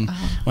 And then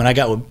when I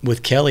got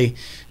with Kelly,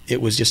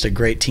 it was just a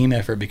great team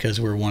effort because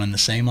we were one and the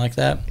same like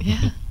that.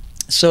 Yeah.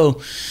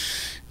 So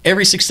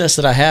every success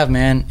that I have,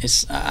 man,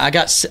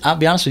 I'll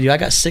be honest with you, I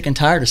got sick and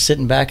tired of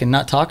sitting back and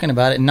not talking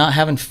about it and not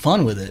having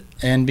fun with it.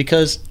 And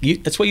because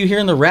that's what you hear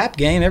in the rap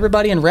game.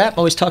 Everybody in rap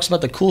always talks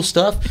about the cool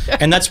stuff,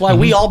 and that's why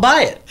we all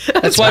buy it.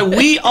 That's why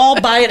we all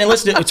buy it and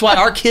listen to it. It's why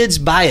our kids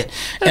buy it.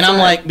 And I'm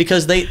like,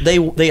 because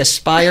they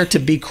aspire to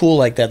be cool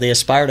like that. They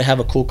aspire to have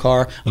a cool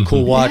car, a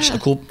cool watch, a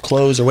cool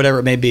clothes, or whatever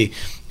it may be.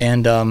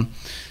 And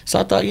so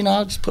I thought,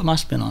 I'll just put my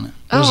spin on it.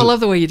 Oh, I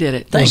love the way you did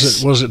it.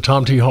 Thanks. Was it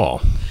Tom T.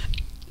 Hall?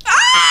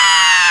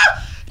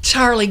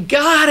 Charlie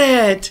got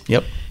it.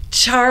 Yep.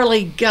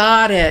 Charlie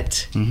got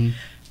it. Mm-hmm.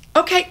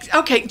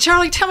 Okay,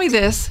 Charlie, tell me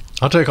this.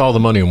 I'll take all the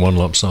money in one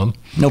lump sum.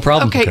 No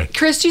problem. Okay,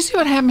 Chris, do you see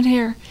what happened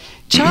here?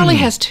 Charlie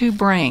has two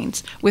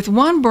brains. With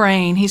one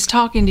brain, he's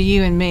talking to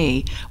you and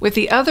me. With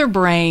the other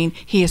brain,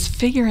 he is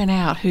figuring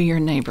out who your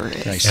neighbor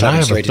is. Thanks. And I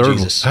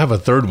have a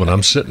third one.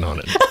 I'm sitting on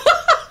it.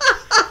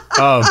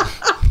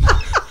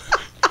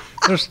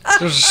 There's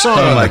a song.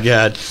 Oh my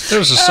God!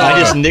 There's a song. I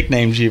just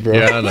nicknamed you, bro.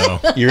 Yeah, I know.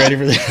 You ready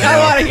for this? I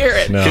want to hear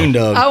it. No. Coon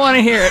Dog. I want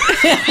to hear it.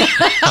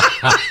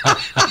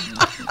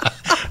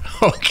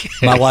 Okay.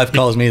 My wife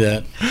calls me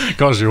that.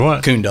 Calls you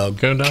what? Coon Dog.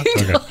 Coon Dog?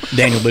 Okay.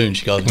 Daniel Boone,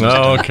 she calls me.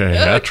 Oh,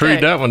 okay. I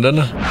treated that one, didn't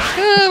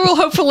I? Well,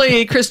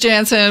 hopefully Chris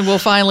Jansen will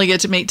finally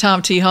get to meet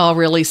Tom T. Hall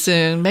really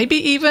soon. Maybe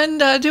even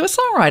do a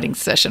songwriting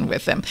session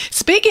with him.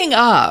 Speaking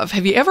of,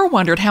 have you ever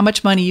wondered how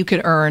much money you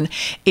could earn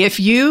if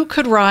you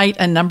could write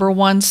a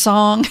 #1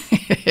 song?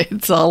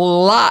 It's a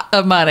lot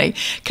of money.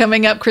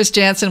 Coming up, Chris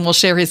Jansen will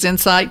share his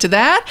insight to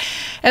that,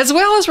 as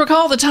well as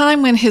recall the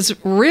time when his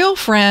real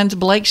friend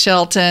Blake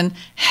Shelton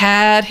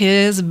had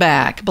his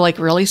back. Blake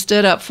really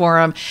stood up for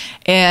him,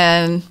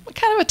 and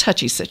kind of a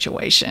touchy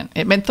situation.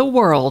 It meant the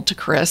world to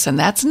Chris, and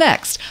that's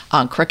next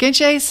on Crook and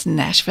Chase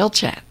Nashville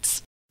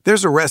Chats.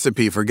 There's a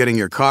recipe for getting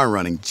your car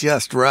running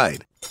just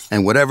right.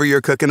 And whatever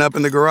you're cooking up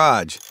in the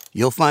garage,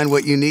 you'll find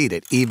what you need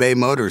at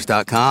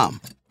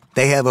ebaymotors.com.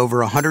 They have over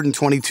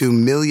 122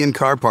 million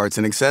car parts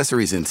and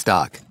accessories in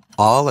stock,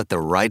 all at the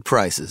right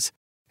prices.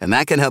 And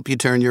that can help you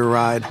turn your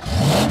ride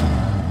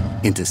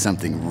into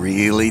something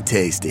really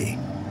tasty.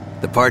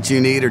 The parts you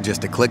need are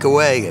just a click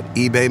away at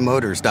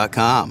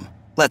ebaymotors.com.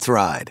 Let's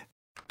ride.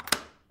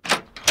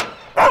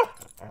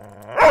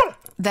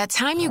 That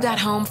time you got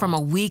home from a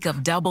week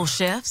of double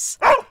shifts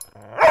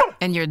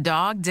and your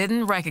dog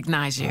didn't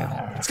recognize you.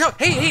 Let's go.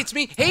 Hey, it's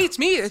me.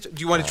 Do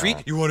you want a treat?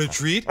 You want a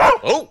treat?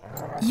 Oh.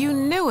 You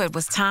knew it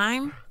was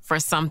time for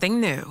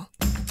something new.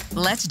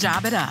 Let's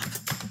job it up.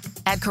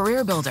 At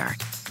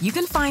CareerBuilder, you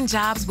can find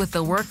jobs with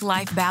the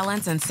work-life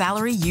balance and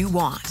salary you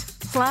want.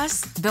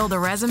 Plus, build a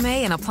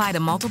resume and apply to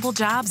multiple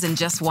jobs in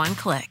just one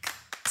click.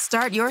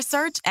 Start your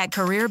search at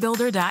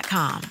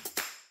CareerBuilder.com.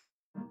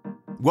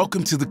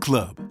 Welcome to the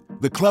club.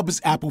 The club is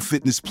Apple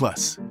Fitness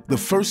Plus, the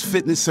first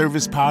fitness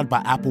service powered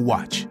by Apple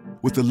Watch,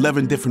 with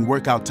 11 different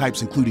workout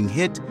types including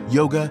HIIT,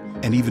 yoga,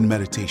 and even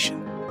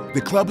meditation.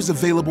 The club is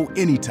available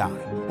anytime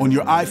on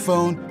your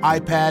iPhone,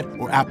 iPad,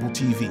 or Apple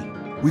TV.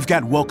 We've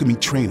got welcoming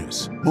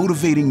trainers,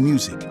 motivating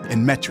music,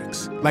 and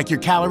metrics, like your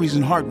calories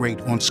and heart rate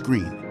on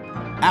screen.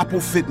 Apple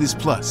Fitness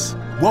Plus.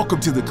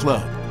 Welcome to the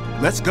club.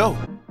 Let's go.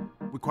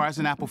 Requires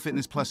an Apple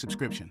Fitness Plus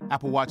subscription.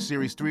 Apple Watch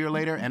Series 3 or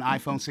later and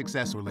iPhone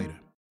 6S or later.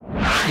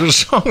 There's a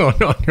song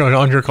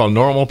on here called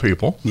Normal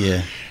People.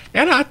 Yeah.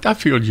 And I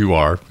feel you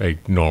are a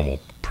normal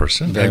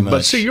person. Very much.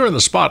 But see, you're in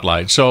the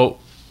spotlight. So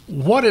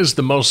what is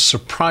the most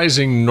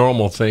surprising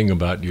normal thing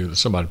about you that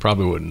somebody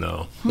probably wouldn't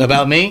know?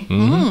 About me?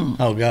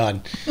 Mm-hmm. Oh,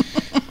 God.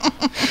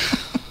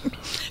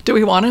 Do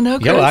we want to know,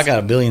 Chris? Yo, I got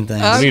a billion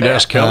things. Okay. We need to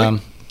ask Kelly.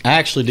 I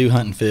actually do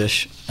hunt and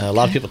fish. A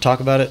lot of people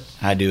talk about it.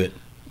 I do it.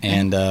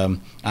 And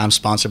I'm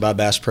sponsored by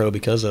Bass Pro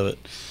because of it.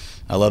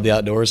 I love the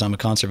outdoors. I'm a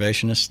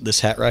conservationist.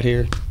 This hat right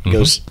here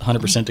goes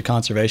 100% to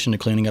conservation, to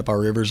cleaning up our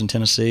rivers in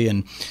Tennessee,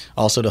 and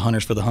also to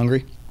Hunters for the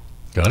Hungry.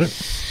 Got it.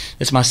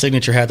 It's my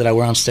signature hat that I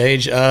wear on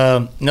stage.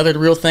 Another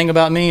real thing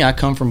about me, I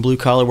come from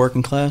blue-collar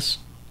working class.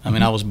 I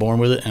mean, I was born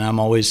with it, and I'm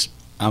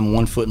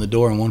 1 foot in the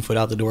door and 1 foot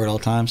out the door at all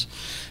times.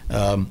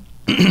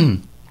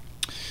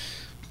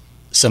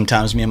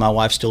 Sometimes me and my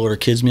wife still order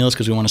kids' meals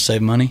because we want to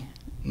save money.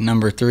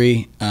 Number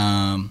 3.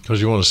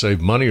 Because you want to save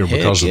money or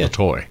because of the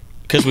toy?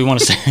 Because we want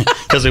to save.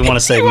 Because we want to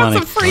save money. He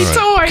wants a free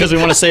toy. Because we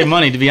want to save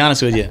money. To be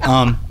honest with you,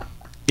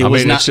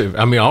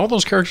 all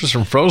those characters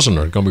from Frozen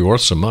are going to be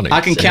worth some money.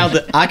 I can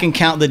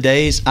count the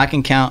days. I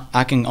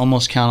can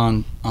almost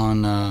count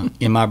on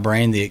in my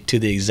brain to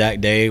the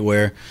exact day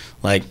where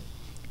like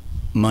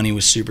money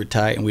was super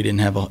tight and we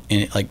didn't have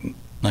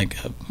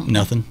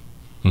nothing.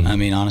 Mm-hmm. I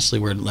mean, honestly,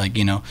 we're like,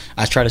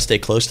 I try to stay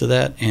close to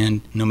that, and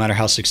no matter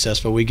how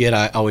successful we get,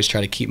 I always try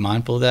to keep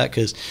mindful of that,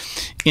 because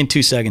in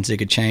 2 seconds it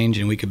could change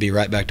and we could be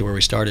right back to where we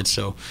started.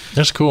 So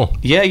that's cool.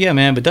 Yeah,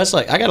 man. But that's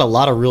like, I got a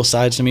lot of real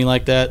sides to me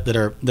like that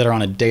are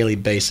on a daily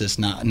basis,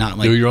 not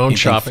like do your own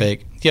shopping.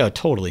 Fake. Yeah,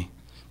 totally.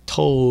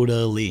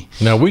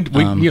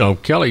 Now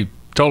Kelly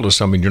told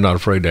us, I mean, you're not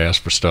afraid to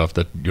ask for stuff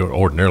that your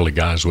ordinarily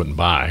guys wouldn't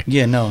buy.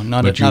 Yeah, no,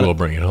 not. But you will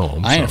bring it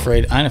home. I ain't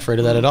afraid. I ain't afraid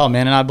of that at all,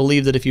 man. And I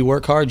believe that if you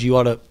work hard, you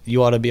ought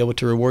to be able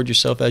to reward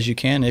yourself as you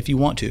can if you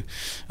want to.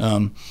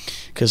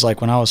 Because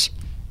like when I was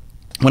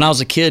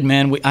a kid,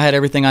 man, I had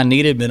everything I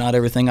needed, but not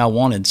everything I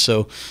wanted.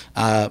 So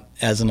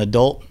as an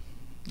adult,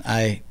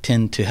 I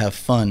tend to have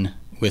fun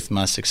with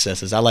my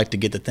successes. I like to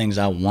get the things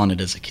I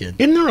wanted as a kid.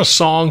 Isn't there a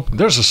song?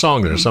 There's a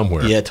song there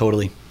somewhere. Yeah,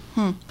 totally.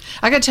 I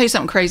got to tell you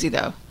something crazy,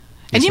 though.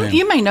 And Yes,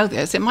 you may know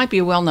this. It might be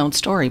a well-known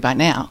story by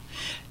now.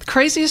 The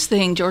craziest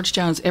thing George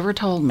Jones ever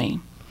told me,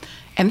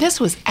 and this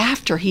was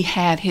after he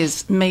had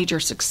his major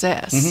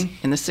success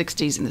in the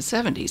 60s and the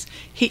 70s.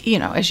 He,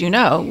 as you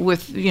know,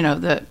 with,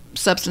 the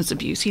substance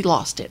abuse, he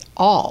lost it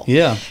all.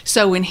 Yeah.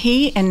 So when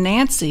he and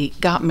Nancy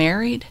got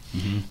married,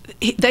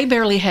 they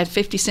barely had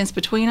 50 cents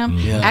between them.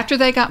 Yeah. After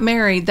they got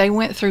married, they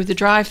went through the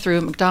drive-thru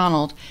at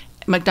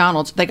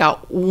McDonald's, they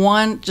got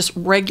one just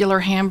regular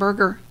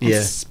hamburger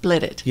and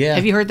split it. Yeah.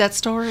 Have you heard that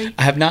story?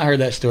 I have not heard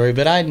that story,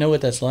 but I know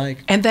what that's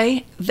like. And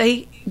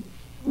they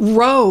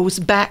rose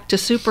back to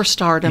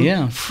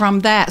superstardom from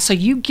that. So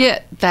you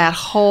get that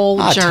whole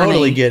journey. I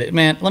totally get it.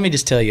 Man, let me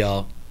just tell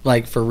y'all,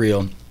 like for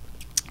real,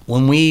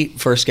 when we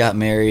first got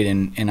married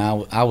and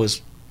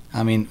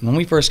when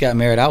we first got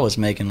married, I was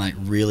making like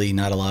really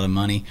not a lot of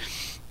money.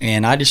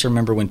 And I just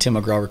remember when Tim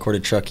McGraw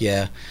recorded Truck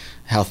Yeah,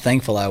 how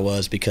thankful I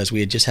was because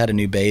we had just had a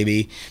new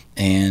baby,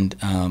 and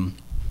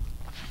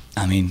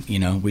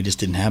we just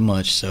didn't have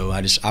much. So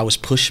I was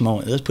push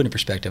mowing. Let's put it in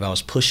perspective. I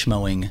was push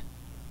mowing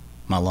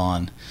my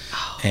lawn,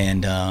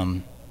 and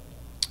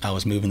I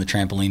was moving the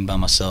trampoline by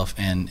myself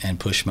and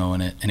push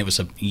mowing it. And it was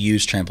a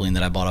used trampoline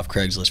that I bought off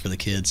Craigslist for the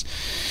kids.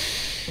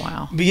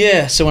 Wow. But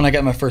yeah, so when I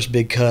got my first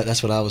big cut,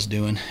 that's what I was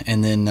doing.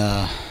 And then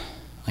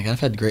I've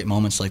had great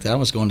moments like that. I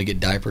was going to get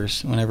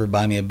diapers whenever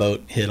Buy Me a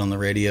Boat hit on the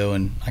radio,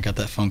 and I got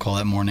that phone call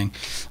that morning.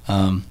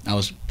 I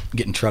was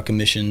getting truck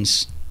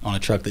emissions on a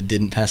truck that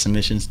didn't pass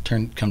emissions.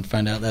 Come to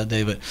find out that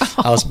day, but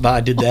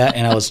I did that,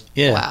 and I was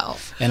wow.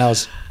 And I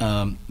was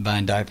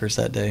buying diapers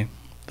that day.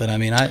 But I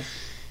mean,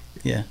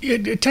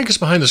 Take us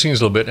behind the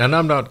scenes a little bit, and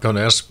I'm not going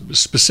to ask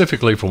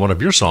specifically for one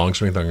of your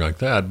songs or anything like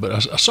that, but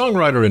a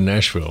songwriter in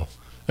Nashville,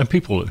 and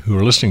people who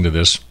are listening to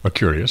this are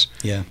curious.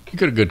 Yeah. You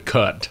get a good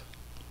cut.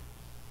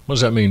 What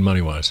does that mean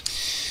money-wise?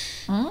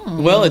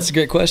 Well, it's a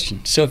great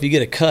question. So if you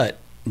get a cut,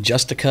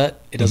 just a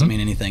cut, it doesn't mean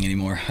anything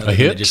anymore. A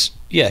hit?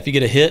 If you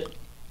get a hit,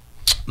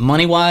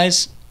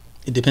 money-wise,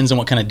 it depends on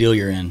what kind of deal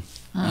you're in.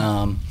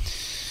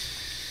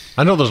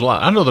 I know there's a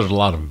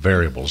lot of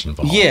variables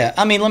involved. Yeah,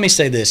 I mean, let me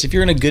say this: if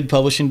you're in a good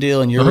publishing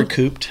deal and you're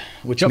recouped,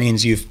 which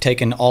means you've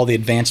taken all the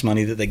advance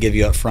money that they give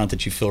you up front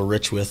that you feel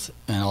rich with,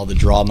 and all the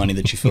draw money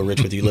that you feel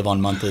rich with, you live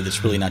on monthly.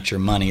 That's really not your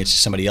money; it's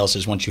somebody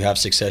else's. Once you have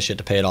success, you have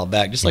to pay it all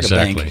back, just like a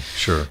bank.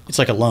 Sure. It's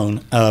like a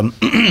loan.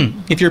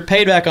 If you're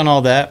paid back on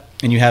all that,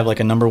 and you have like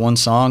a number one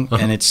song,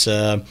 and it's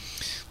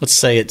let's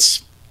say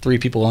it's 3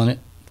 people on it,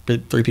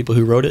 3 people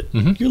who wrote it,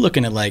 you're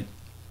looking at like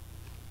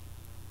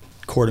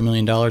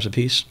 $250,000 a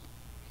piece.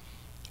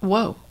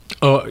 Whoa.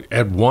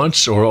 At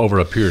once or over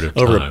a period of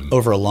time?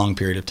 Over a long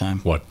period of time.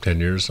 What,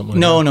 10 years, something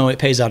like that? No, it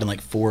pays out in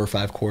like 4 or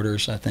 5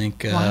 quarters, I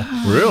think.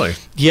 Wow. Really?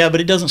 Yeah,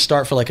 but it doesn't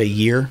start for like a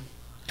year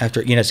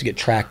after, it has to get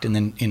tracked and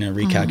then,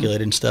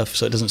 recalculated and stuff.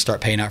 So it doesn't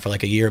start paying out for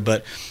like a year,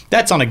 but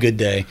that's on a good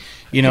day.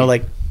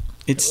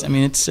 It's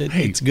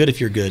good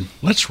if you're good.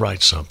 Let's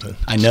write something.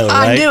 I know,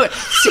 right? I knew it.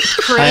 See,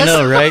 Chris, I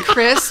know, right?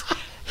 Chris,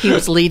 he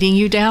was leading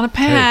you down a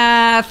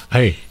path.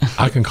 Hey,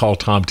 I can call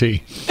Tom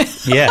T.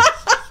 Yeah.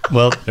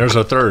 Well, there's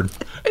a third.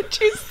 Did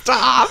you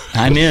stop?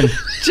 I'm in.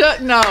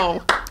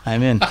 No.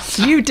 I'm in.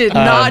 You did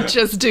not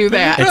just do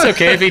that. It's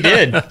okay if he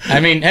did. I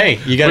mean, hey,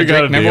 you got to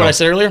remember what I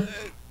said earlier?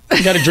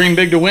 You got to dream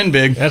big to win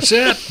big. That's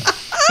it.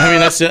 I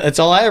mean, that's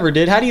all I ever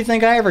did. How do you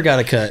think I ever got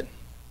a cut?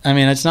 I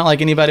mean, it's not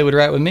like anybody would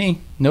write with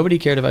me. Nobody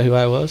cared about who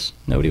I was.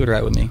 Nobody would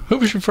write with me. Who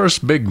was your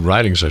first big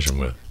writing session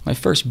with? My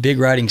first big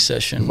writing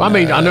session. Well, I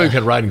mean, I know you've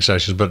had writing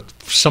sessions, but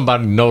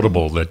somebody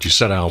notable that you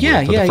sat down with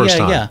for the first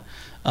time. Yeah.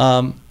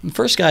 The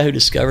first guy who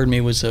discovered me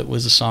was a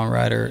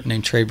songwriter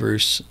named Trey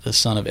Bruce, the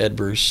son of Ed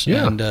Bruce.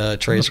 Yeah, and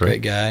Trey's a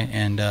great guy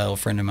and a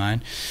friend of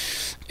mine.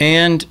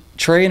 And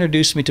Trey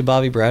introduced me to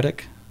Bobby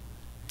Braddock.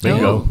 There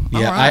you go.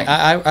 Yeah,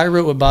 right. I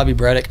wrote with Bobby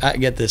Braddock. I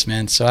get this,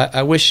 man. So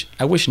I wish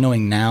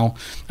knowing now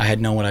I had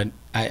known what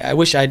I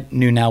wish I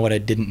knew now what I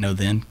didn't know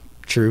then.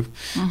 True.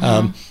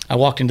 I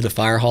walked into the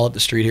fire hall up the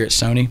street here at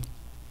Sony,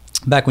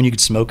 back when you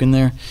could smoke in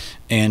there,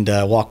 and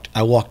I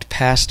walked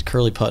past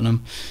Curly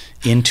Putnam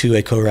into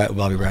a co-write with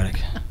Bobby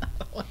Braddock.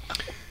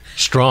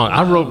 Strong.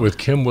 I wrote with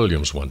Kim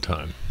Williams one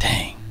time.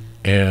 Dang.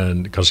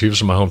 And because he was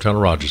from my hometown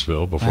of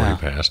Rogersville before he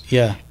passed.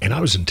 Yeah. And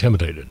I was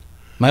intimidated.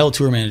 My old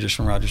tour manager's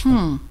from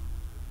Rogersville.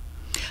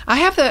 I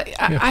have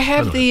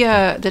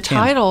the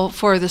title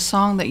for the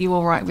song that you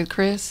will write with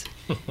Chris.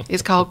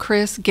 It's called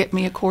Chris, Get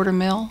Me a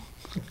 $250,000.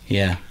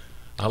 Yeah.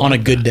 On a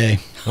good day.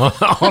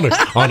 on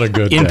a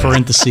good day. In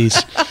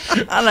parentheses.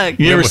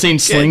 You ever seen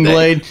Sling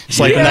Blade? It's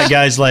like when the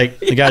guy's like,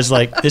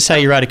 this is how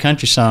you write a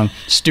country song.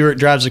 Stuart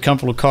drives a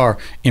comfortable car.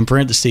 In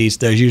parentheses,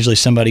 there's usually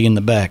somebody in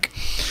the back.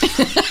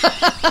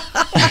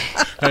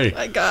 Hey. Oh,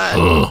 my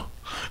God.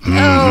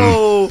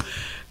 Oh.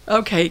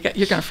 Okay,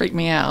 you're going to freak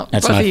me out.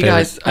 That's Both my of you favorite.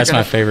 guys are That's my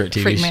gonna favorite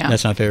TV freak me show. out.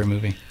 That's my favorite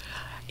movie.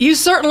 You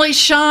certainly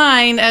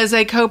shine as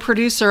a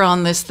co-producer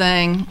on this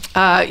thing.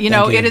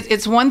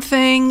 It's one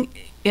thing,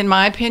 in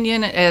my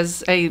opinion,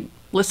 as a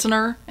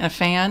listener and a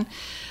fan,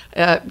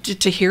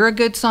 to hear a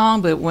good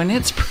song, but when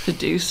it's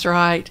produced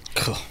right,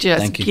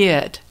 just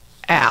get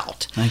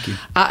out. Thank you.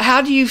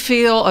 How do you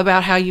feel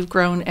about how you've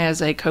grown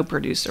as a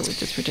co-producer with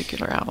this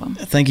particular album?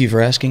 Thank you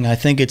for asking. I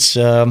think it's,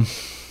 I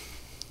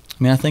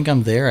think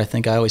I'm there. I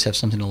think I always have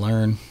something to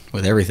learn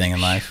with everything in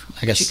life.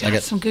 I got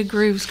some good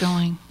grooves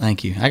going.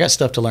 Thank you. I got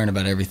stuff to learn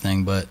about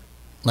everything, but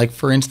like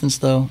for instance,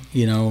 though,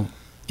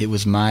 it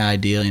was my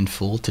idea in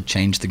full to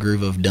change the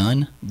groove of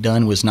Done.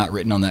 Done was not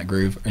written on that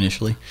groove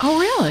initially. Oh,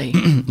 really?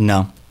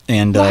 No.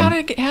 And how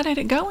did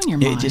it go in your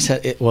mind?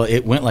 It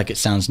went like it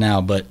sounds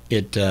now, but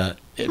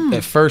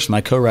at first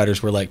my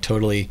co-writers were like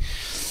totally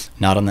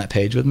not on that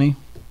page with me.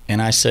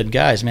 And I said,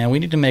 guys, man, we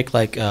need to make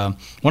like one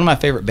of my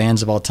favorite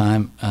bands of all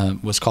time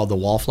was called the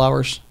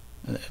Wallflowers.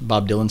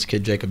 Bob Dylan's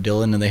kid, Jacob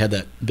Dylan, and they had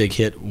that big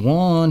hit,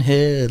 One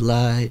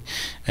Headlight,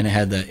 and it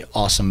had that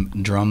awesome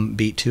drum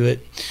beat to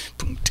it.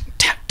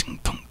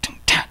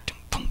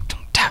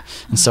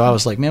 And so I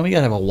was like, man, we got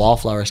to have a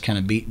Wallflowers kind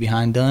of beat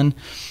behind Done.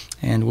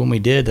 And when we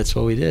did, that's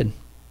what we did.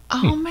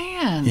 Oh,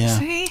 man. Yeah.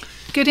 See?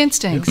 Good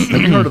instincts.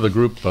 Have you heard of the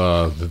group,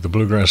 the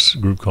bluegrass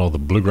group called the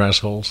Bluegrass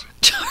Holes?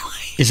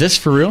 Is this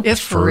for real?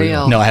 It's for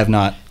real. No, I have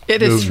not.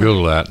 It is.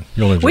 Google that.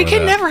 You'll enjoy We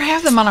could that. never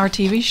have them on our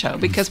TV show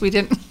because we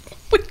couldn't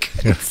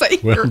say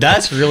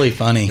That's really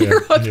funny.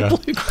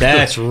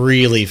 That's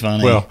really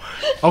funny. Well,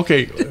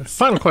 okay,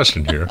 final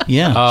question here.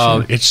 Yeah,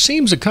 sure. It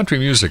seems that country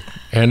music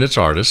and its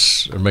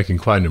artists are making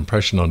quite an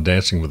impression on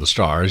Dancing with the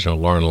Stars.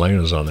 Lauren Lane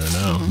is on there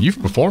now. Mm-hmm.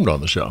 You've performed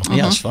on the show.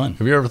 Yeah, it's fun.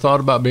 Have you ever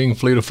thought about being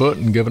fleet of foot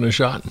and giving it a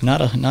shot?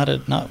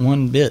 Not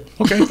one bit.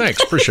 Okay,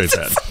 thanks. Appreciate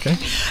that. Okay.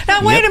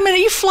 Now, wait a minute.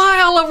 You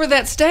fly all over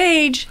that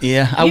stage.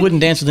 Yeah, I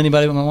wouldn't dance with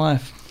anybody but my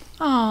wife.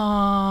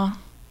 Aw.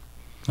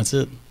 That's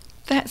it.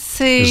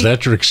 Is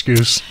that your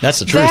excuse? That's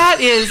the truth. That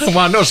is. Well,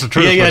 I know it's the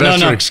truth, but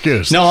that's your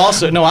excuse. No,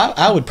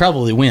 I would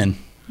probably win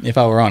if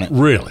I were on it.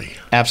 Really?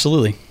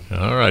 Absolutely.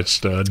 All right,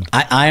 stud.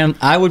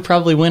 I would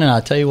probably win, and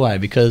I'll tell you why.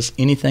 Because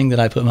anything that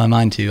I put my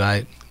mind to,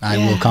 I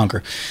will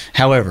conquer.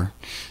 However,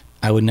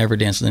 I would never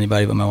dance with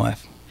anybody but my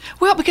wife.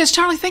 Well, because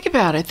Charlie, think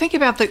about it. Think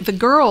about the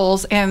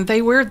girls, and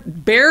they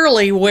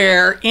barely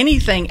wear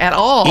anything at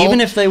all.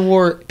 Even if they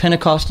wore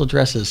Pentecostal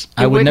dresses,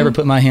 I would never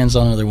put my hands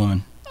on another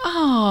woman.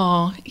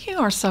 Oh, you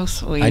are so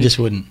sweet. I just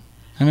wouldn't.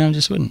 I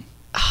just wouldn't.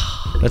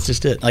 That's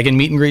just it. Like in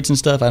meet and greets and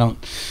stuff, I don't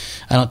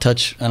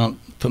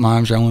put my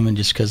arms around women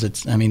just because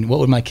it's. What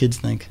would my kids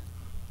think?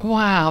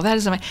 Wow, that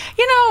is amazing.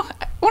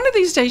 One of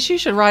these days you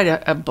should write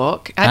a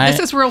book. This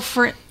is real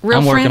friends.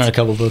 I'm working on a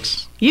couple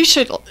books. You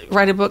should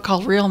write a book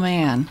called Real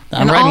Man.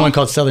 I'm writing one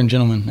called Southern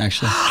Gentleman,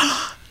 actually.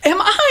 Am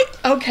I?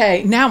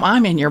 Okay, now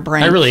I'm in your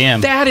brain. I really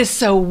am. That is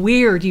so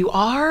weird. You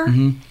are?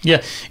 Mm-hmm.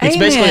 Yeah,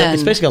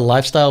 it's basically a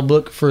lifestyle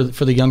book for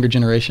the younger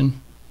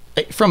generation,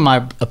 from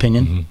my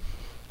opinion.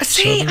 Mm-hmm.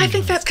 See, I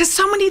think that's because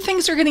so many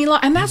things are getting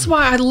lost, and that's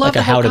why I love like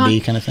a how to be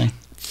kind of thing.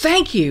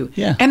 Thank you.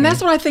 Yeah. And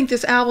that's what I think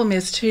this album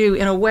is too,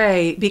 in a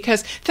way,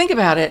 because think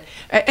about it.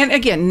 And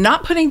again,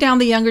 not putting down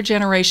the younger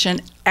generation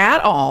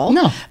at all.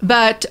 No.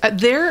 But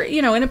they're,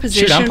 in a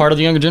position. Shoot, I'm part of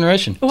the younger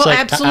generation. Well,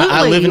 absolutely.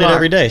 I live in it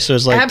every day. So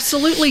it's like.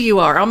 Absolutely, you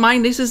are. All my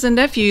nieces and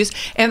nephews.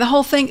 And the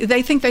whole thing,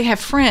 they think they have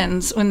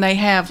friends when they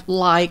have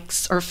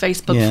likes or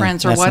Facebook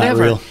friends or that's whatever.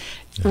 Not real.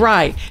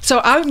 Right. So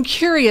I'm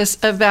curious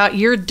about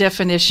your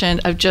definition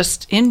of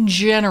just in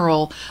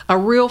general a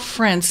real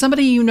friend,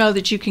 somebody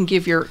that you can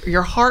give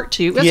your heart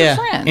to as a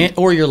friend.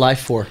 Or your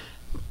life for.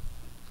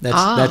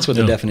 That's what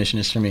the definition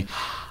is for me.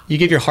 You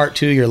give your heart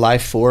to, your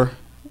life for,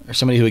 or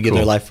somebody who would give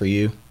their life for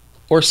you,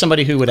 or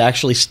somebody who would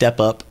actually step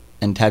up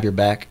and have your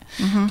back.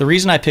 Mm-hmm. The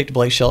reason I picked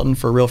Blake Shelton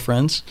for Real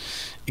Friends,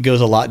 it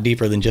goes a lot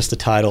deeper than just the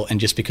title and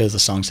just because the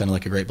song sounded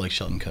like a great Blake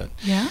Shelton cut.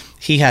 Yeah.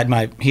 He had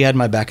my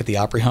back at the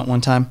Opry Hunt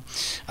one time.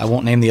 I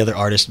won't name the other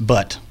artist,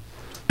 but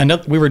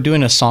we were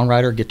doing a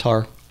songwriter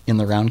guitar in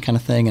the round kind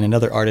of thing, and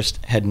another artist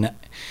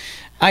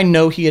I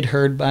know he had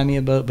heard by me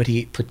about, but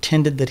he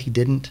pretended that he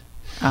didn't.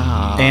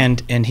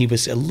 And he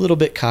was a little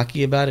bit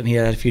cocky about it, and he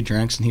had a few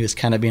drinks, and he was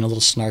kind of being a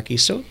little snarky.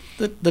 So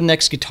the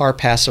next guitar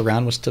pass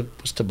around was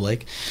to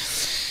Blake.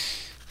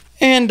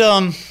 And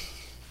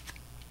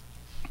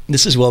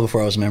this is well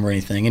before I was a member or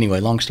anything. Anyway,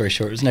 long story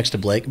short, it was next to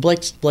Blake.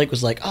 Blake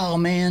was like, "Oh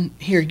man,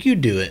 here, you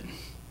do it,"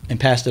 and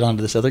passed it on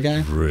to this other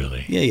guy.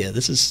 Really? Yeah.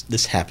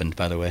 This happened,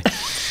 by the way.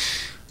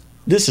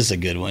 This is a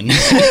good one.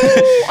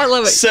 I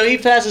love it. So he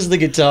passes the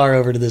guitar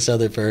over to this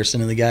other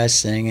person, and the guy's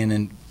singing,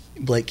 and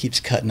Blake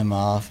keeps cutting him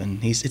off, and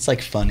it's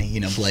like funny,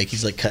 Blake.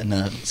 He's like cutting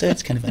up. So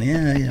it's kind of funny.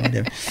 Yeah,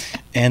 whatever.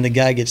 And the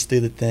guy gets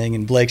through the thing,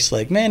 and Blake's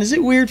like, "Man, is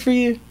it weird for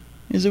you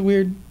Is it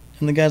weird?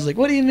 And the guy's like,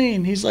 what do you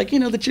mean? He's like,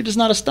 that you're just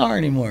not a star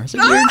anymore. Is it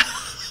weird?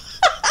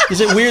 Is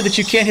it weird that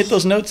you can't hit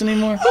those notes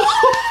anymore?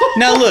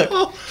 Now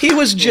look, he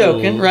was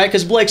joking, right?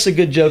 Because Blake's a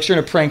good jokester and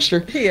a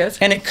prankster. He is.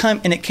 And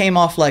it came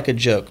off like a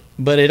joke,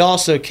 but it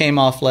also came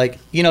off like,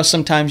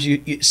 sometimes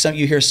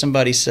you hear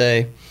somebody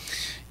say,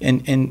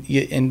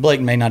 and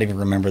Blake may not even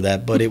remember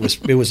that, but it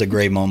was a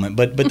great moment.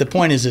 But the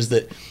point is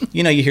that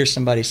you hear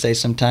somebody say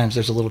sometimes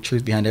there's a little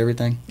truth behind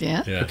everything.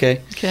 Yeah.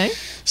 Okay. Okay.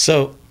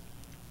 So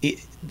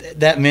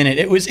that minute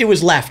it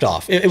was laughed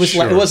off. It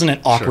wasn't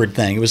an awkward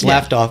thing. It was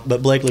laughed off.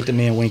 But Blake looked at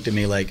me and winked at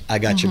me like, "I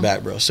got your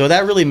back, bro." So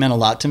that really meant a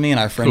lot to me, and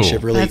our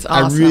friendship really. That's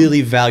awesome. I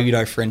really valued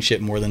our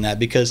friendship more than that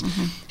because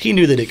he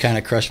knew that it kind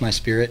of crushed my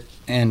spirit,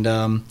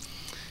 and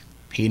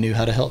he knew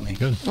how to help me.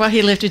 Good. Well,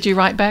 he lifted you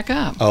right back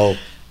up. Oh.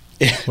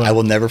 I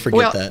will never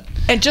forget that.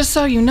 And just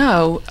so you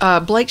know,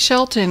 Blake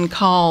Shelton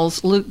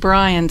calls Luke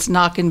Bryan's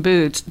 "Knockin'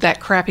 Boots" that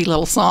crappy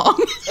little song.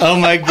 Oh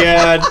my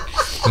God!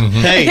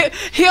 Hey,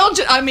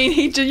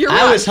 you're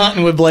right. I was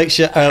hunting with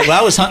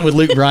I was hunting with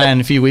Luke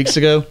Bryan a few weeks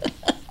ago.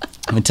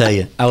 Let me tell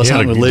you, I was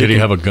hunting with Luke. Did he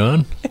have a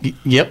gun?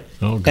 Yep.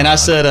 Oh, God. And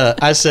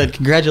I said,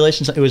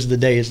 congratulations. It was the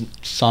day his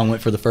song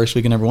went for the first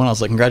week of #1. I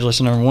was like,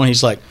 congratulations, #1.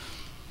 He's like,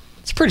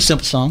 it's a pretty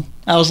simple song.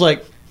 I was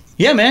like,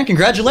 yeah, man,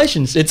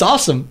 congratulations. It's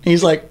awesome.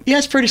 He's like, yeah,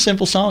 it's a pretty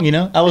simple song,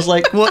 I was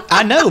like, well,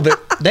 I know, but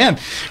damn,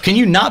 can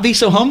you not be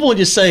so humble and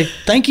just say,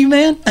 thank you,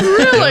 man?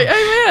 Really?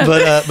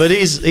 Amen. But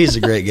he's a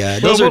great guy.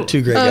 Those are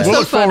two great guys. We'll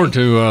look forward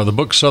to the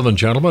book Southern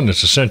Gentleman.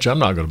 It's essential. I'm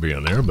not going to be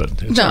in there,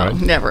 but it's all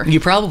right. Never. You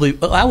probably,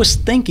 I was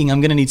thinking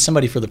I'm going to need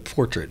somebody for the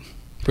portrait.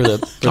 For the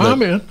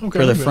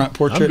front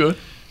portrait. I'm good.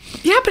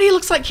 Yeah, but he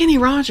looks like Kenny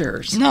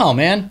Rogers. No,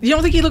 man. You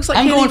don't think he looks like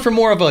I'm Kenny? going for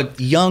more of a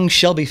young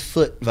Shelby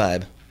Foote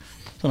vibe.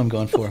 That's what I'm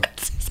going for.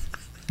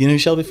 You know who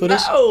Shelby Foote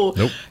is? No.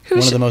 Nope. One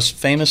of the most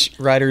famous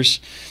writers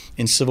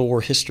in Civil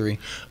War history.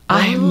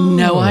 I have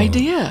no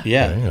idea.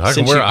 Yeah.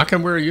 Okay. I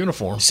can wear a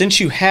uniform.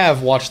 Since you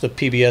have watched the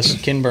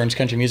PBS Ken Burns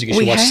Country Music, you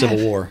should watch Civil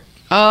War.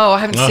 Oh, I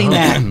haven't seen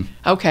that.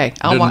 Okay.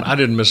 I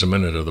didn't miss a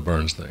minute of the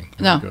Burns thing.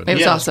 No, it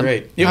was awesome.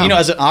 Great.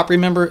 As an Opry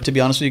member, to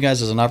be honest with you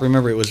guys, it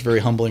was very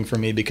humbling for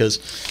me because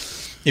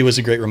it was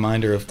a great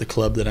reminder of the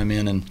club that I'm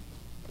in and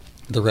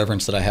the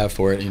reverence that I have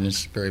for it, and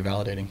it's very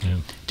validating. Yeah.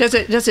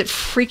 Does it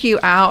freak you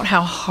out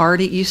how hard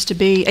it used to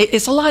be?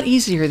 It's a lot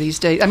easier these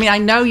days. I mean, I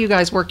know you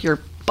guys work your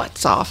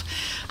butts off,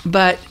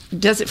 but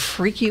does it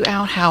freak you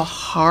out how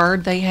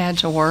hard they had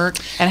to work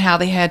and how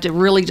they had to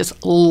really just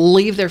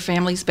leave their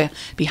families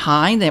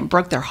behind? That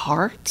broke their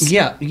hearts?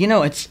 Yeah,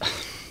 it's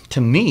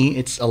to me,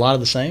 it's a lot of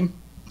the same.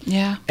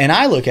 Yeah. And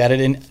I look at it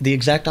in the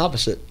exact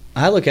opposite.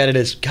 I look at it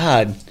as,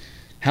 God,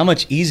 how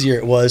much easier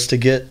it was to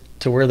get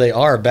to where they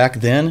are back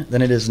then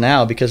than it is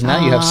now, because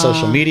now you have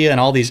social media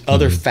and all these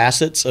other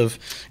facets of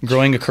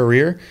growing a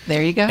career.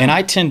 There you go. And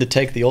I tend to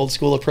take the old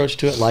school approach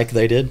to it like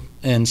they did.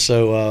 And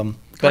so,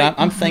 but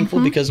I'm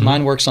thankful because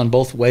mine works on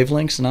both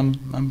wavelengths, and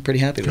I'm pretty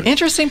happy with it.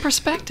 Interesting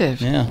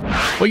perspective.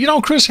 Yeah.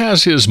 Well, Chris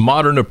has his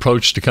modern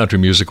approach to country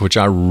music, which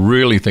I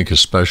really think is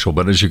special.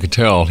 But as you can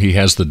tell, he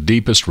has the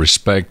deepest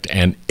respect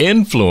and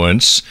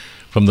influence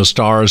from the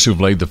stars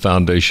who've laid the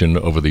foundation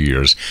over the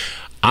years.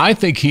 I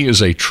think he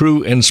is a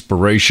true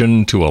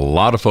inspiration to a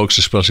lot of folks,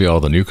 especially all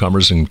the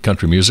newcomers in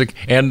country music.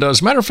 And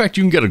as a matter of fact,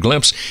 you can get a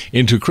glimpse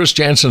into Chris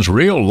Jansen's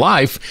real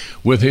life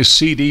with his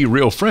CD,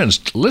 Real Friends.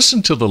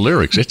 Listen to the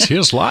lyrics. It's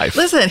his life.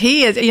 Listen,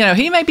 he is,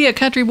 he may be a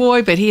country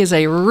boy, but he is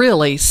a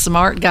really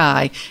smart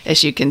guy,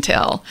 as you can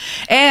tell.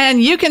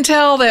 And you can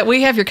tell that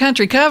we have your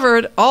country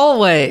covered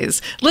always.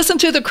 Listen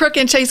to the Crook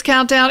and Chase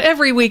Countdown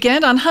every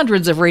weekend on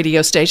hundreds of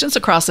radio stations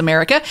across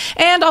America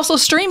and also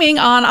streaming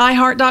on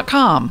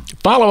iHeart.com.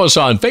 Follow us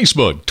on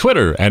Facebook,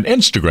 Twitter, and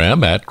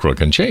Instagram at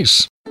Crook and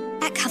Chase.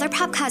 At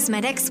ColourPop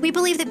Cosmetics, we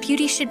believe that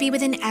beauty should be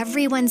within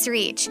everyone's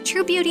reach.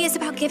 True beauty is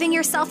about giving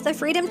yourself the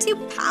freedom to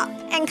pop.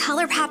 And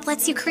ColourPop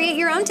lets you create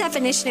your own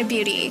definition of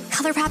beauty.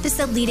 ColourPop is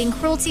the leading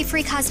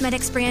cruelty-free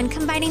cosmetics brand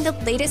combining the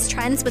latest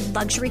trends with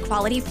luxury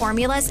quality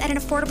formulas at an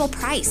affordable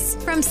price.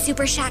 From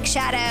Super Shack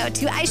Shadow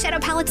to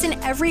eyeshadow palettes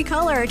in every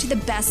color to the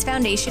best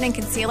foundation and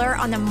concealer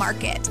on the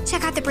market.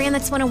 Check out the brand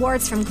that's won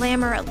awards from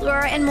Glamour,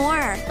 Allure, and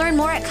more. Learn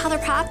more at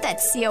ColourPop,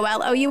 that's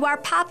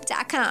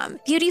COLOURPOP.com.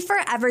 Beauty for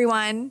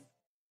everyone.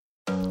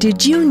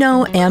 Did you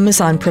know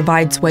Amazon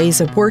provides ways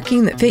of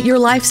working that fit your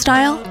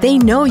lifestyle? They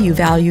know you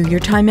value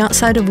your time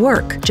outside of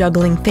work,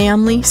 juggling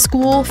family,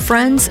 school,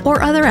 friends,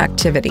 or other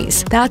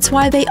activities. That's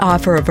why they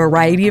offer a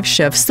variety of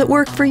shifts that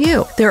work for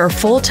you. There are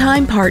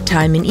full-time,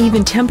 part-time, and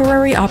even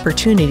temporary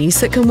opportunities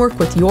that can work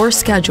with your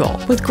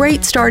schedule, with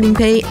great starting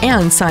pay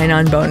and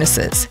sign-on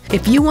bonuses.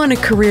 If you want a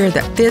career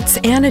that fits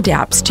and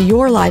adapts to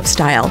your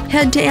lifestyle,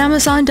 head to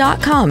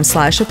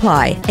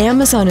Amazon.com/apply.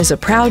 Amazon is a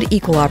proud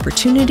equal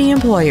opportunity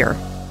employer.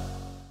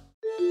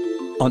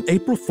 On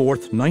April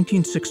 4th,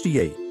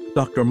 1968,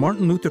 Dr.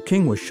 Martin Luther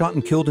King was shot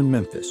and killed in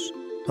Memphis.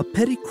 A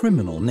petty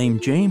criminal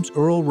named James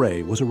Earl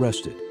Ray was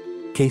arrested.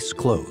 Case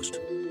closed.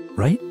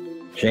 Right?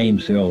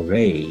 James Earl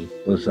Ray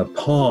was a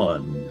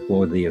pawn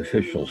for the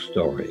official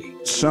story.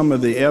 Some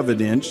of the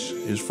evidence,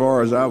 as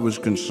far as I was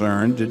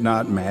concerned, did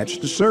not match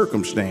the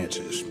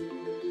circumstances.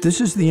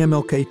 This is the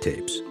MLK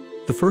Tapes.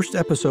 The first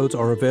episodes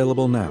are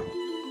available now.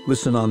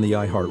 Listen on the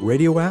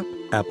iHeartRadio app,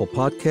 Apple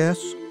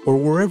Podcasts, or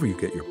wherever you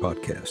get your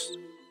podcasts.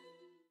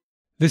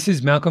 This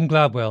is Malcolm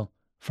Gladwell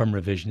from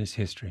Revisionist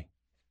History.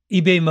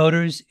 eBay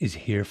Motors is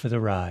here for the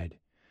ride.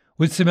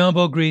 With some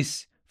elbow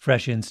grease,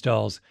 fresh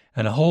installs,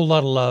 and a whole lot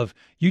of love,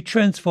 you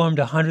transformed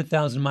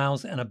 100,000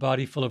 miles and a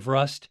body full of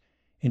rust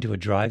into a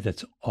drive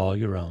that's all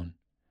your own.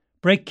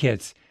 Brake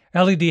kits,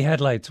 LED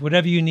headlights,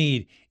 whatever you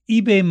need,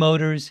 eBay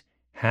Motors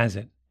has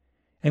it.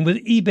 And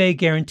with eBay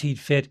Guaranteed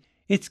Fit,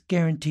 it's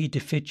guaranteed to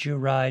fit your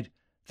ride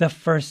the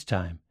first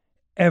time,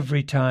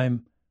 every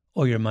time,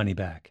 or your money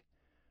back.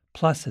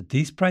 Plus, at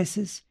these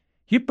prices,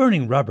 you're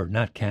burning rubber,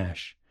 not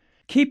cash.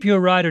 Keep your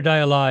ride or die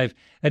alive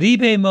at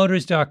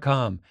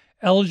ebaymotors.com.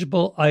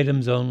 Eligible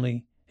items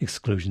only.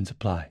 Exclusions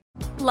apply.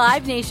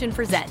 Live Nation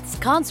presents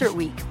Concert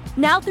Week.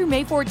 Now through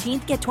May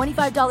 14th, get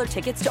 $25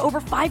 tickets to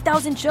over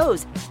 5,000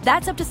 shows.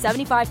 That's up to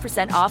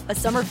 75% off a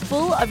summer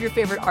full of your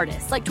favorite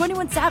artists like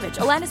 21 Savage,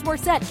 Alanis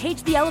Morissette,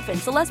 Cage the Elephant,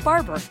 Celeste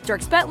Barber,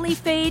 Dierks Bentley,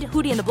 Fade,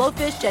 Hootie and the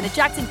Blowfish, Janet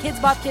Jackson,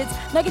 Kidz Bop Kids,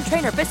 Meghan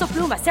Trainor, Bissell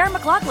Pluma, Sarah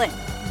McLachlan.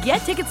 Get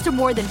tickets to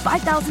more than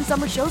 5,000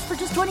 summer shows for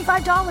just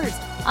 $25.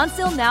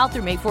 Until now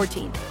through May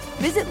 14th.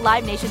 Visit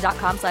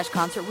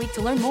LiveNation.com/Concert Week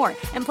to learn more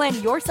and plan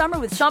your summer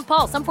with Sean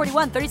Paul, Sum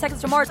 41, 30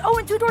 Seconds to Mars,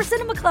 and Two Door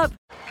Cinema Club.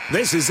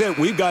 This is it.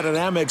 We've got an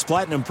Amex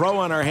Platinum Pro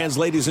on our hands,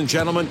 ladies and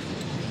gentlemen.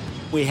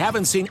 We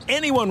haven't seen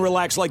anyone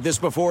relax like this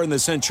before in the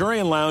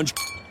Centurion Lounge.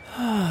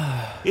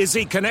 Is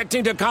he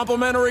connecting to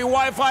complimentary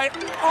Wi-Fi?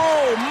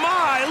 Oh,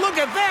 my! Look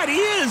at that! He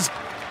is!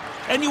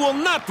 And you will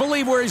not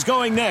believe where he's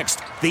going next.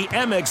 The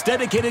Amex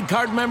dedicated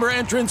card member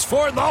entrance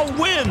for the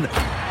win.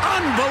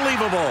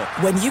 Unbelievable.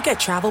 When you get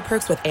travel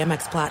perks with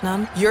Amex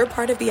Platinum, you're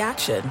part of the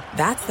action.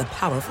 That's the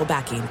powerful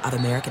backing of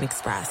American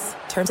Express.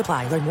 Terms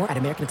apply. Learn more at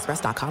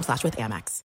americanexpress.com/withAmex.